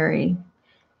library.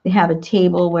 They have a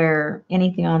table where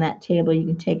anything on that table you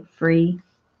can take free.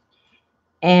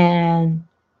 And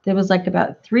there was like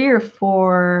about 3 or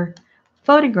 4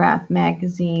 photograph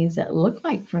magazines that looked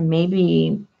like from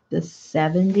maybe the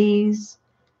 70s,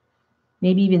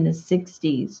 maybe even the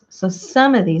 60s. So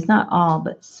some of these, not all,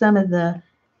 but some of the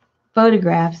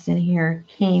photographs in here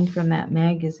came from that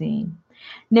magazine.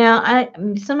 Now,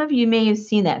 some of you may have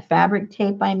seen that fabric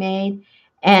tape I made,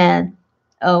 and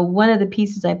one of the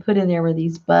pieces I put in there were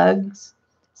these bugs.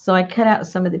 So I cut out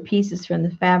some of the pieces from the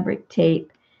fabric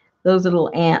tape, those little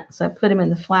ants. So I put them in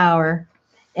the flower,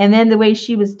 And then the way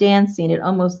she was dancing, it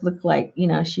almost looked like, you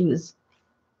know, she was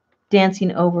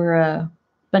dancing over a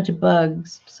bunch of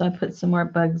bugs. So I put some more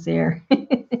bugs there.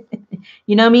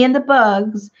 You know me and the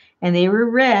bugs, and they were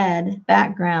red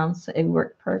backgrounds, so it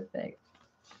worked perfect.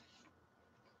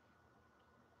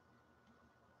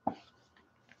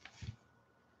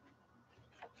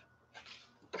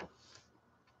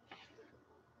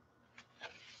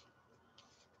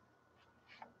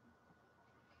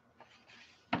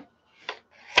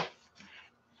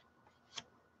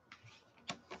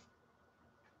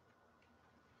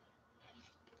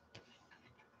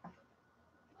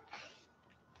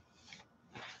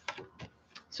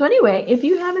 So anyway, if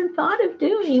you haven't thought of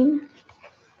doing,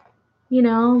 you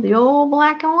know, the old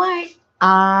black and white,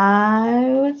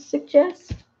 I would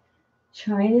suggest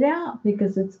trying it out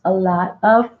because it's a lot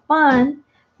of fun.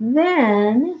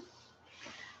 Then,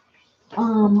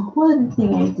 one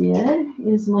thing I did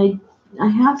is I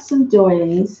have some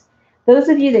doilies. Those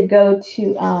of you that go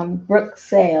to Brook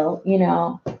Sale, you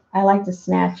know, I like to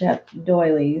snatch up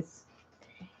doilies.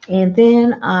 And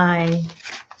then I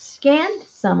scanned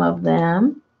some of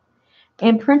them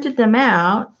and printed them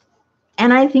out,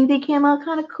 and I think they came out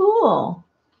kind of cool.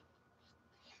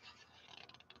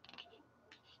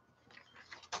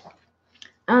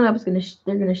 I don't know if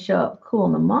they're gonna show up cool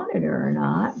on the monitor or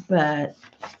not, but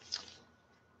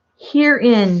here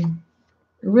in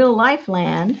real life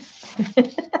land,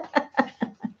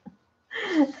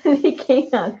 they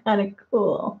came out kind of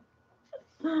cool.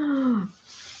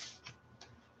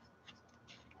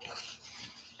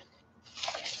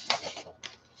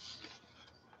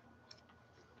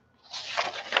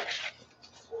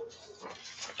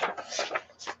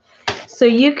 So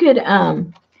you could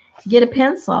get a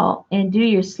pencil and do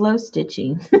your slow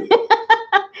stitching.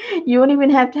 You won't even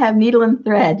have to have needle and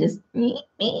thread. Just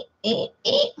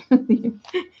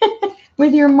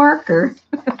with your marker.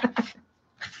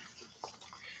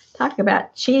 Talk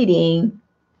about cheating.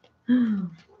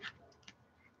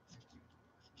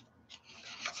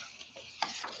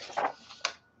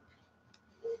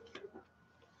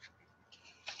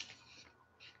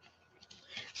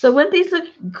 So wouldn't these look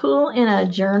cool in a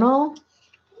journal?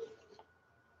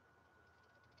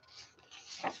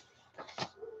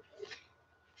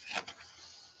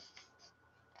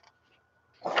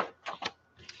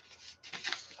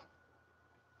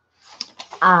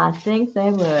 I think they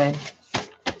would.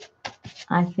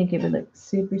 I think it would look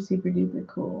super, super duper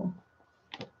cool.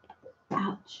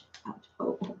 Ouch. Ouch.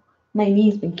 Oh, my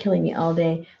knee's been killing me all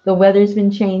day. The weather's been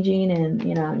changing, and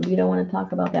you know, we don't want to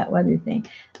talk about that weather thing.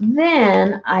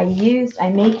 Then I'm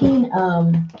making,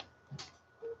 let me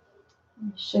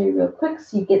show you real quick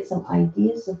so you get some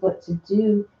ideas of what to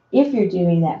do if you're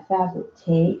doing that fabric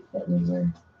tape that we were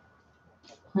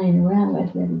playing around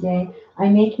with the other day.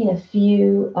 I'm making a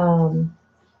few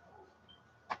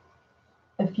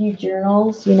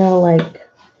journals, you know, like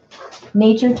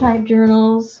nature type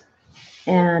journals.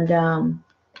 And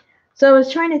so I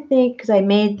was trying to think, because I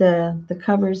made the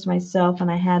covers myself and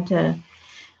I had to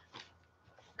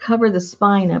cover the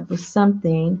spine up with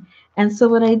something. And so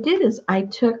what I did is I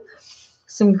took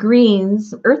some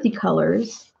greens, earthy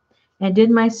colors, and did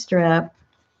my strip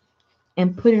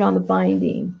and put it on the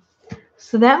binding.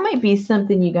 So that might be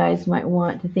something you guys might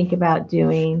want to think about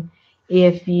doing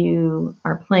if you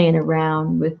are playing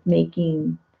around with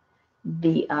making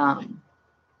the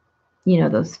you know,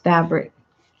 that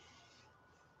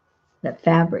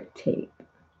fabric tape.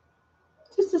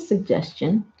 Just a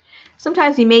suggestion.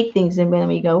 Sometimes you make things and then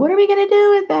we go, what are we going to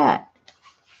do with that?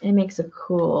 It makes a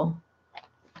cool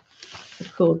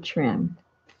trim.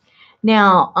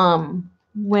 Now,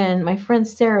 when my friend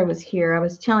Sarah was here, I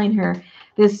was telling her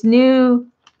this new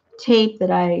tape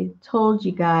that I told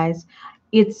you guys,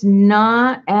 it's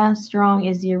not as strong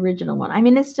as the original one. I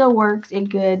mean, it still works. It's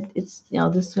good. It's, you know,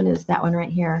 this one is that one right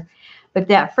here. But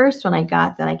that first one I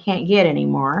got that I can't get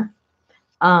anymore,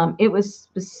 it was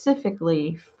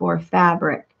specifically for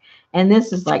fabric. And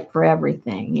this is like for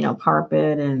everything, you know,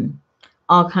 carpet and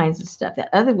all kinds of stuff. That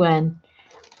other one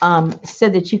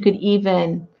said that you could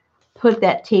even put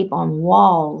that tape on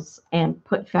walls and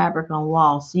put fabric on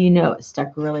walls. So you know it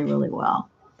stuck really, really well.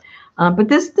 But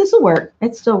this will work.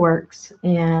 It still works.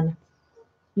 And,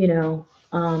 you know,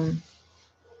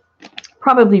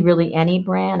 probably really any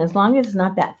brand, as long as it's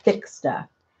not that thick stuff.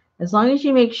 As long as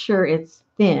you make sure it's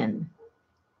thin,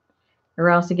 or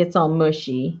else it gets all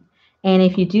mushy. And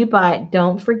if you do buy it,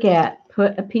 don't forget,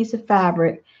 put a piece of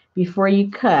fabric before you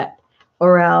cut,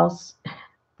 or else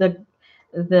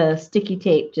the sticky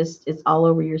tape just is all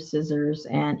over your scissors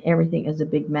and everything is a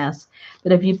big mess.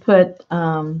 But if you put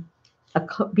a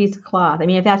piece of cloth, I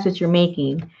mean, if that's what you're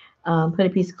making, Put a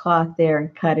piece of cloth there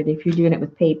and cut it. If you're doing it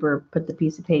with paper, put the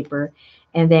piece of paper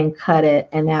and then cut it,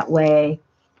 and that way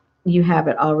you have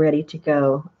it all ready to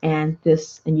go. And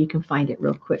you can find it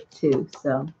real quick too.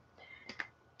 So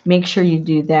make sure you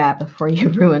do that before you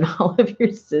ruin all of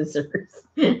your scissors.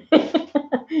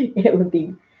 It would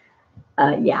be,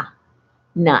 yeah,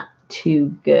 not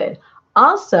too good.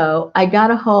 Also, I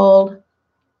got a hold,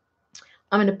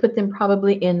 I'm going to put them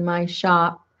probably in my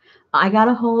shop. I got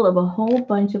a hold of a whole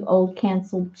bunch of old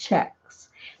canceled checks.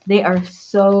 They are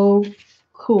so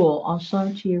cool. I'll show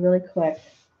them to you really quick.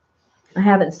 I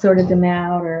haven't sorted them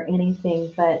out or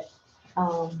anything, but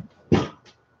I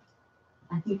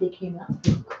think they came out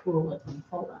pretty cool looking.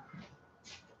 Hold on.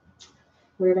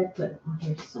 Where did I put it? Oh,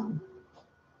 here's some.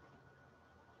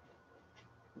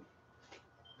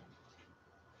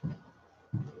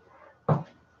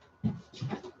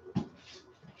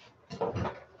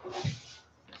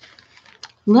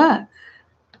 Look.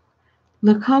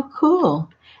 Look how cool.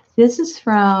 This is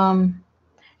from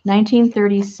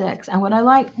 1936. And what I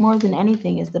like more than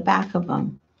anything is the back of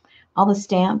them. All the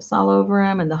stamps all over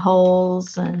them and the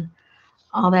holes and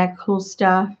all that cool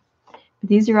stuff.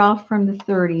 These are all from the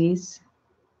 30s.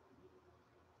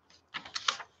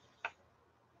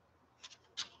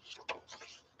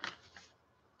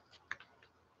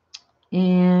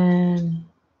 And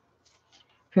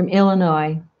from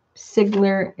Illinois,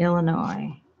 Sigler,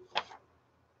 Illinois.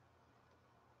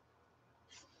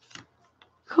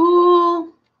 Cool.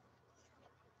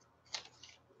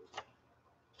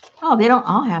 Oh, they don't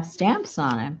all have stamps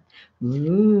on them.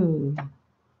 Ooh.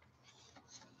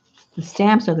 The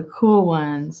stamps are the cool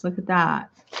ones. Look at that.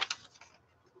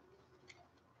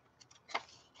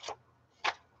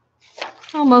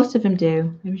 Oh, most of them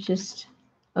do. It was just,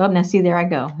 oh, now see, there I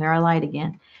go. There I lied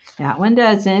again. That one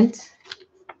doesn't.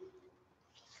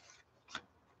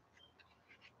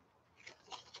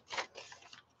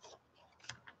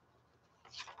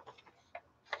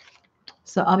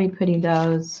 So I'll be putting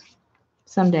those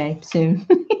someday soon.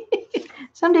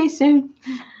 Someday soon.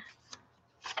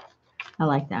 I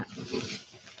like that.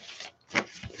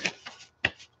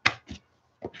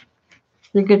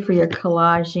 They're good for your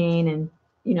collaging and,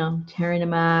 you know, tearing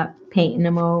them up, painting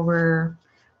them over,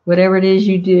 whatever it is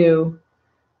you do.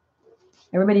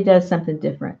 Everybody does something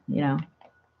different, you know.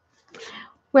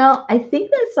 Well, I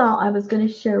think that's all I was going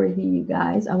to share with you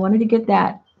guys. I wanted to get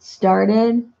that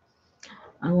started.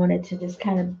 I wanted to just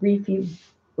kind of briefly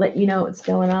let you know what's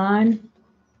going on.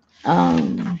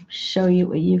 Show you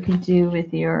what you can do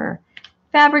with your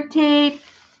fabric tape.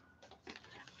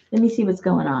 Let me see what's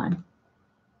going on.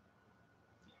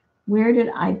 Where did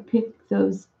I pick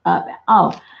those up?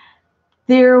 Oh,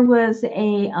 there was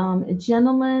a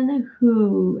gentleman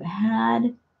who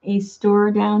had a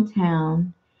store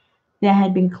downtown that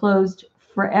had been closed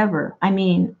forever. I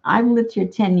mean, I've lived here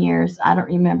 10 years. I don't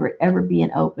remember it ever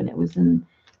being open. It was in,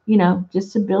 you know,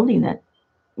 just a building that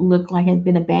looked like it had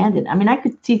been abandoned. I mean, I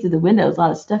could see through the windows, a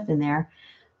lot of stuff in there,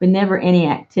 but never any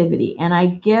activity. And I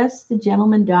guess the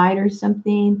gentleman died or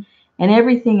something, and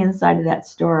everything inside of that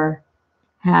store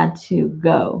had to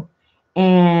go.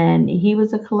 And he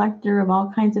was a collector of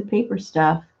all kinds of paper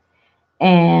stuff.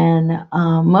 And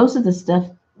most of the stuff,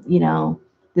 you know,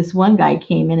 this one guy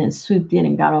came in and swooped in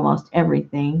and got almost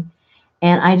everything.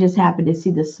 And I just happened to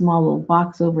see this small little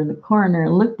box over in the corner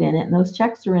and looked in it, and those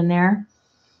checks were in there.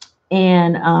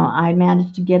 And I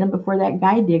managed to get them before that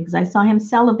guy did, because I saw him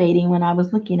salivating when I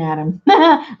was looking at him.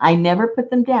 I never put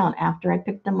them down after I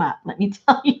picked them up, let me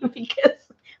tell you, because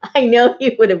I know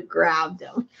he would have grabbed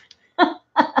them.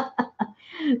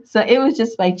 So it was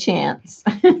just by chance.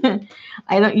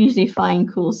 I don't usually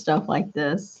find cool stuff like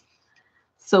this.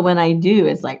 So when I do,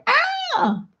 it's like,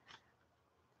 ah,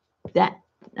 that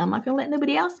I'm not going to let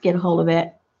nobody else get a hold of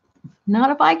it. Not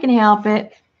if I can help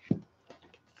it.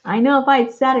 I know if I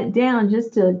had sat it down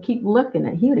just to keep looking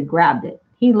at it, he would have grabbed it.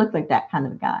 He looked like that kind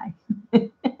of a guy.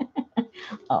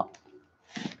 Oh.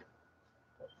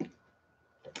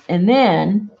 And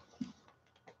then,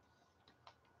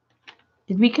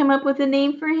 did we come up with a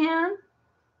name for him?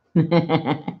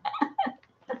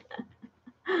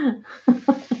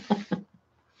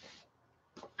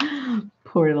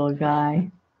 Poor little guy.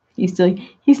 He's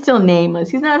still nameless.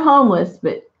 He's not homeless,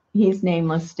 but he's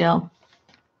nameless still.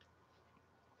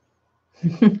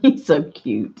 He's so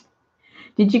cute.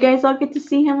 Did you guys all get to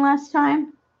see him last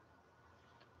time?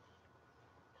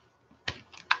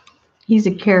 He's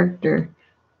a character.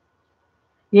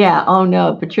 Yeah, oh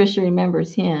no, Patricia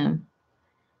remembers him.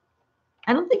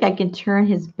 I don't think I can turn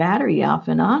his battery off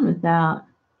and on without.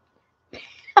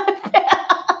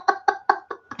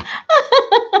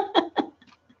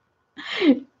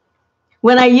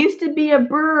 When I used to be a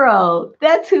burro.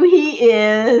 That's who he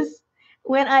is.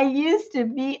 When I used to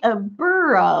be a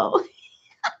burro.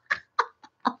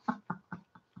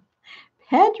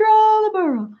 Pedro the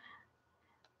burro.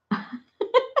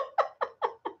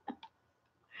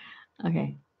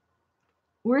 Okay.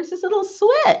 Where's this little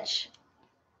switch?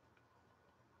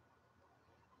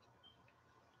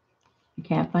 I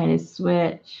can't find his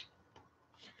switch.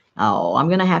 Oh, I'm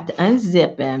going to have to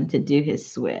unzip him to do his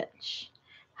switch.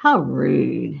 How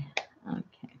rude.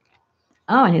 Okay.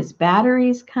 Oh, and his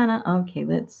battery's kind of, okay,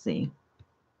 let's see.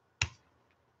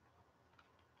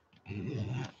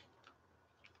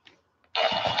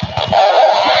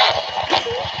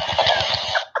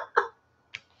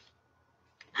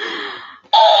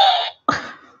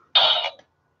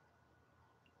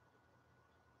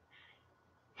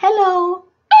 Hello.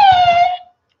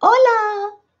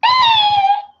 Hola.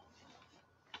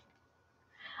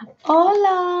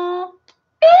 Hola.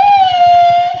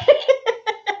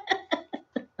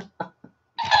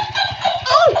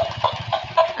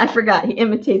 I forgot. He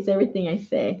imitates everything I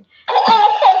say.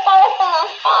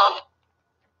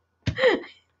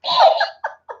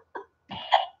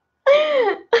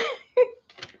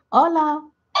 Hola.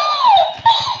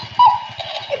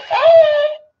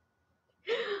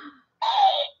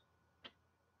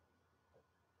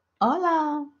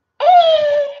 Hola.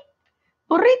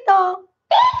 Burrito.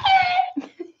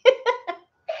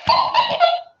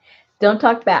 Don't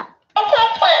talk back.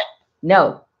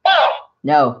 No.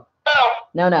 No.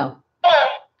 No, no.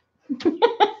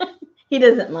 He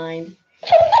doesn't mind.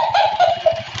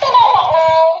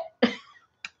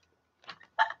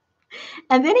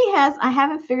 And then he has, I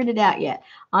haven't figured it out yet,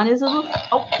 on his little,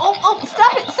 oh,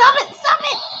 stop it, stop it, stop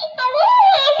it.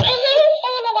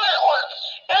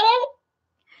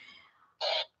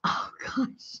 Oh,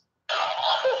 gosh.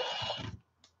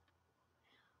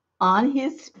 On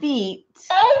his feet,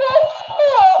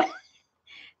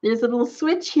 there's a little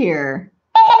switch here.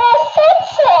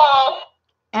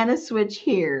 And a switch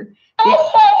here.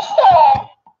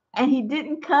 And he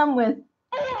didn't come with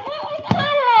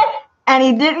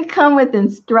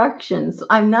instructions.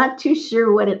 I'm not too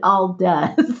sure what it all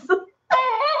does.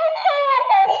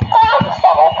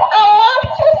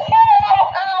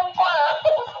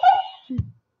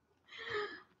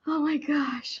 Oh my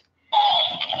gosh.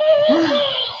 Okay.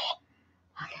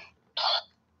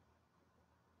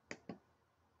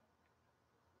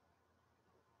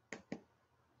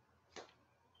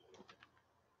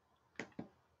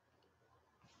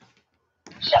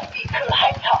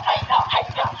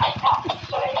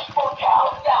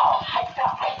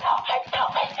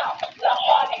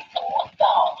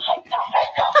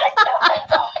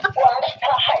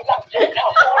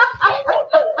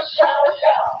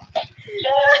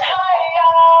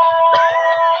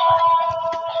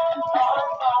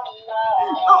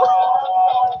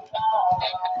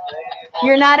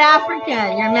 You're not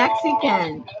African, you're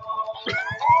Mexican.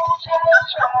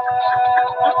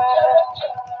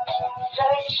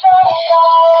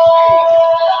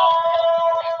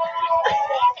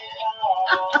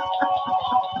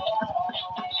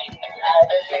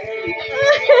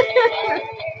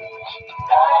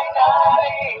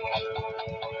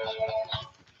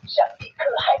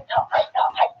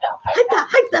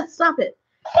 Stop it.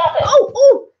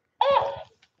 Oh.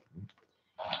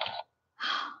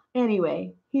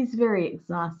 Anyway, he's very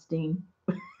exhausting.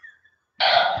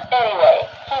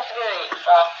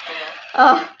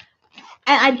 And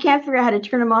I can't figure out how to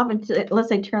turn him off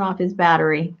unless I turn off his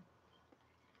battery.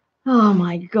 Oh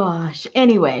my gosh.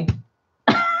 Anyway.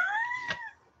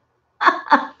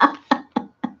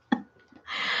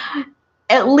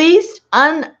 At least,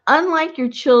 unlike your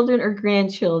children or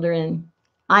grandchildren,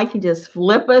 I can just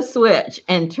flip a switch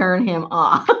and turn him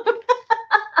off.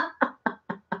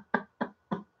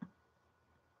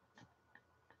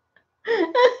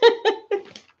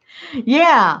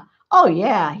 Yeah. Oh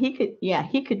yeah, he could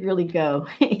really go.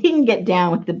 He can get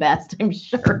down with the best, I'm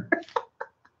sure.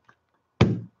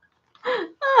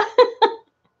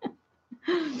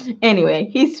 Anyway,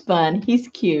 he's fun. He's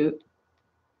cute.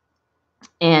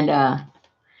 And I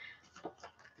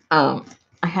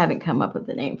haven't come up with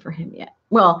a name for him yet.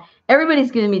 Well,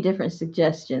 everybody's giving me different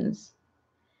suggestions.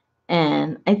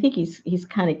 And I think he's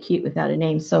kind of cute without a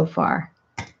name so far.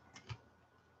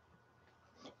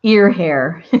 Ear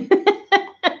hair.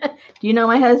 Do you know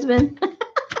my husband?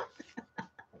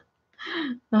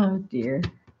 Oh, dear.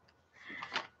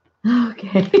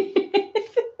 Okay.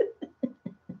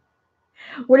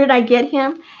 Where did I get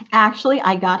him? Actually,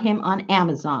 I got him on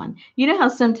Amazon. You know how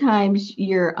sometimes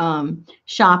you're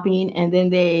shopping and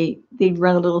then they they'd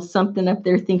run a little something up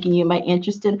there thinking you might be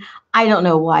interested. I don't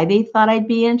know why they thought I'd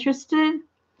be interested.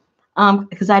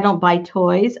 Because I don't buy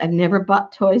toys. I've never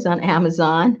bought toys on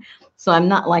Amazon, so I'm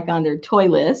not like on their toy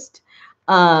list.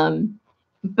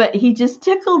 But he just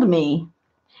tickled me.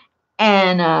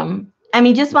 And I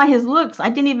mean, just by his looks, I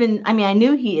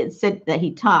knew he had said that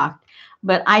he talked,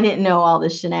 but I didn't know all the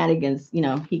shenanigans,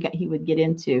 he would get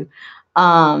into.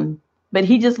 But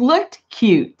he just looked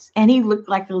cute, and he looked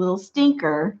like a little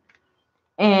stinker.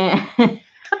 And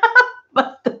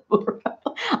but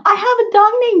I have a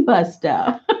dog named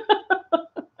Busta.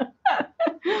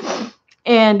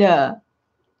 And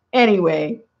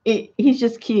anyway, he's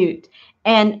just cute.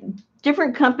 And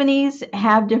different companies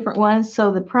have different ones.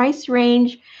 So the price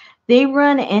range, they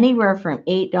run anywhere from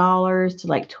 $8 to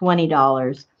like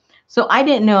 $20. So I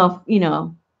didn't know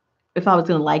if I was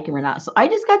going to like him or not. So I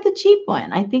just got the cheap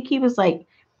one. I think he was like,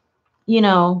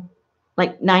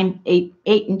 like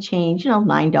eight and change,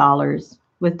 $9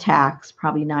 with tax,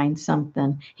 probably 9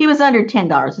 something. He was under $10.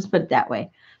 Let's put it that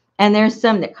way. And there's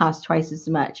some that cost twice as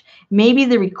much. Maybe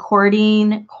the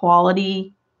recording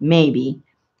quality,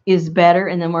 is better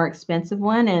in the more expensive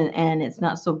one, and it's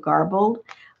not so garbled.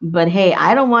 But hey,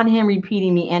 I don't want him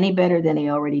repeating me any better than he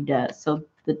already does. So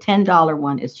the $10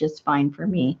 one is just fine for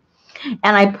me.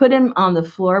 And I put him on the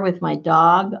floor with my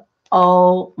dog.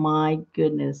 Oh my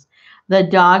goodness. The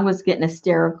dog was getting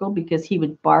hysterical because he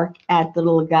would bark at the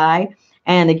little guy.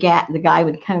 And the guy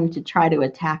would come to try to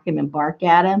attack him and bark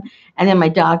at him. And then my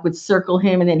dog would circle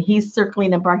him, and then he's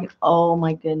circling and barking. Oh,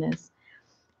 my goodness.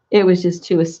 It was just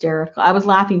too hysterical. I was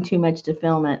laughing too much to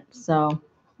film it. So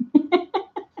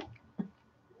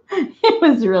it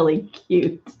was really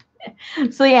cute.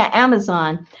 So, yeah,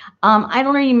 Amazon. I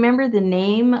don't remember the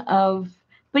name of,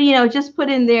 but, just put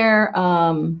in there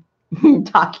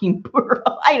talking burro.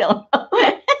 I don't know.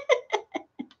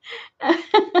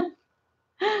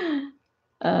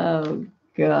 Oh,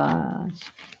 gosh.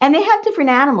 And they have different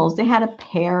animals. They had a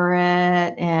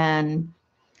parrot, and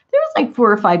there was like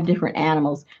 4 or 5 different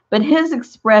animals. But his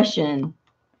expression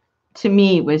to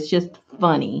me was just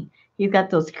funny. He's got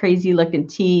those crazy looking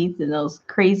teeth and those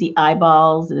crazy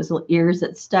eyeballs and his little ears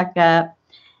that stuck up.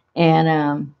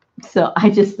 And so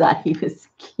I just thought he was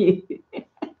cute.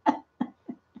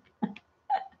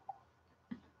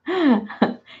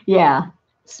 Yeah.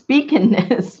 Speaking.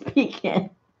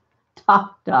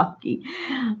 Talk doggy.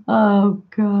 Oh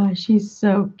gosh, he's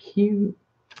so cute.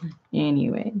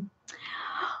 Anyway.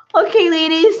 Okay,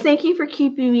 ladies, thank you for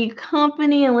keeping me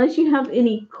company. Unless you have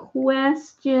any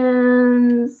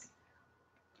questions.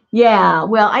 Yeah,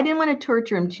 well, I didn't want to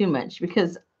torture him too much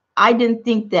because I didn't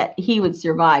think that he would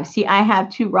survive. See, I have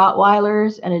 2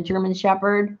 Rottweilers and a German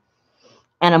Shepherd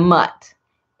and a mutt.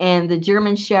 And the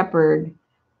German Shepherd,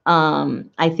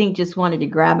 I think, just wanted to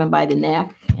grab him by the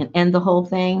neck and end the whole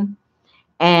thing.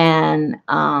 And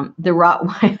the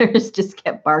Rottweilers just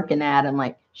kept barking at him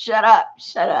like, shut up,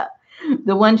 shut up.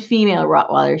 The one female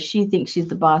Rottweiler, she thinks she's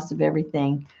the boss of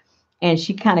everything. And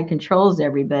she kind of controls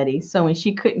everybody. So when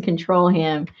she couldn't control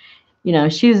him,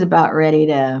 she was about ready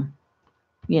to,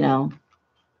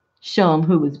 show him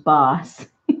who was boss.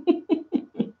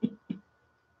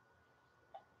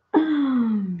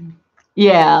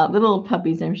 Yeah, the little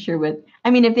puppies, I'm sure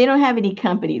if they don't have any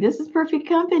company, this is perfect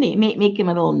company. It may make him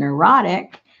a little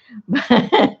neurotic,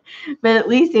 but at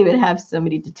least they would have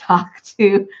somebody to talk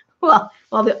to while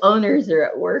the owners are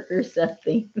at work or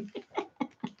something.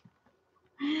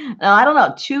 No, I don't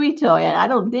know. Chewy toy. I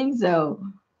don't think so.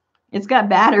 It's got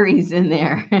batteries in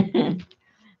there.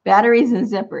 Batteries and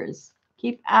zippers.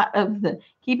 Keep out of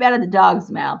the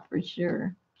dog's mouth for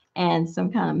sure. And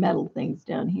some kind of metal things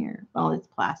down here. Oh, it's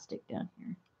plastic down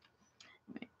here.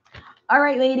 All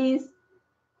right, ladies.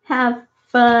 Have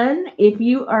fun. If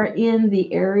you are in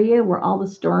the area where all the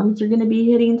storms are going to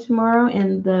be hitting tomorrow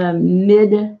in the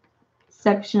mid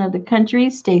section of the country,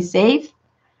 stay safe.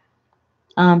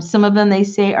 Some of them, they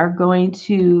say, are going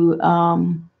to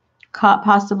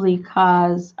possibly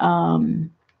cause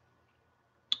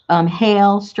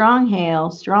hail,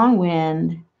 strong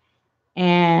wind,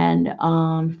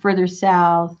 and further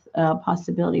south,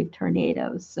 possibility of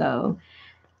tornadoes. So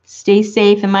stay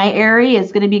safe. In my area,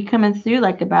 it's going to be coming through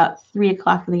like about 3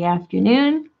 o'clock in the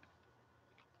afternoon.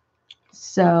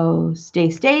 So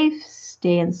stay safe,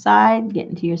 stay inside, get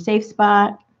into your safe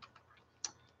spot.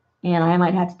 And I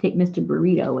might have to take Mr.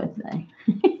 Burrito with me.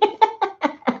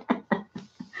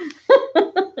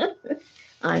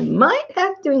 I might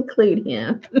have to include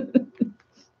him.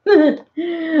 All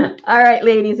right,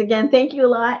 ladies. Again, thank you a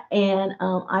lot. And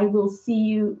I will see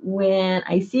you when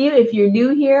I see you. If you're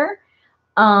new here,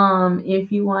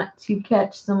 If you want to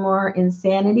catch some more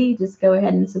insanity, just go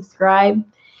ahead and subscribe.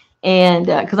 And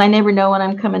because I never know when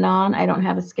I'm coming on, I don't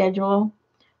have a schedule.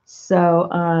 So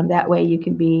that way you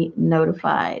can be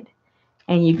notified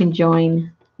and you can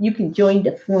join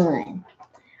the fun.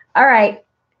 All right.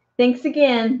 Thanks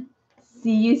again.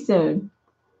 See you soon.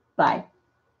 Bye.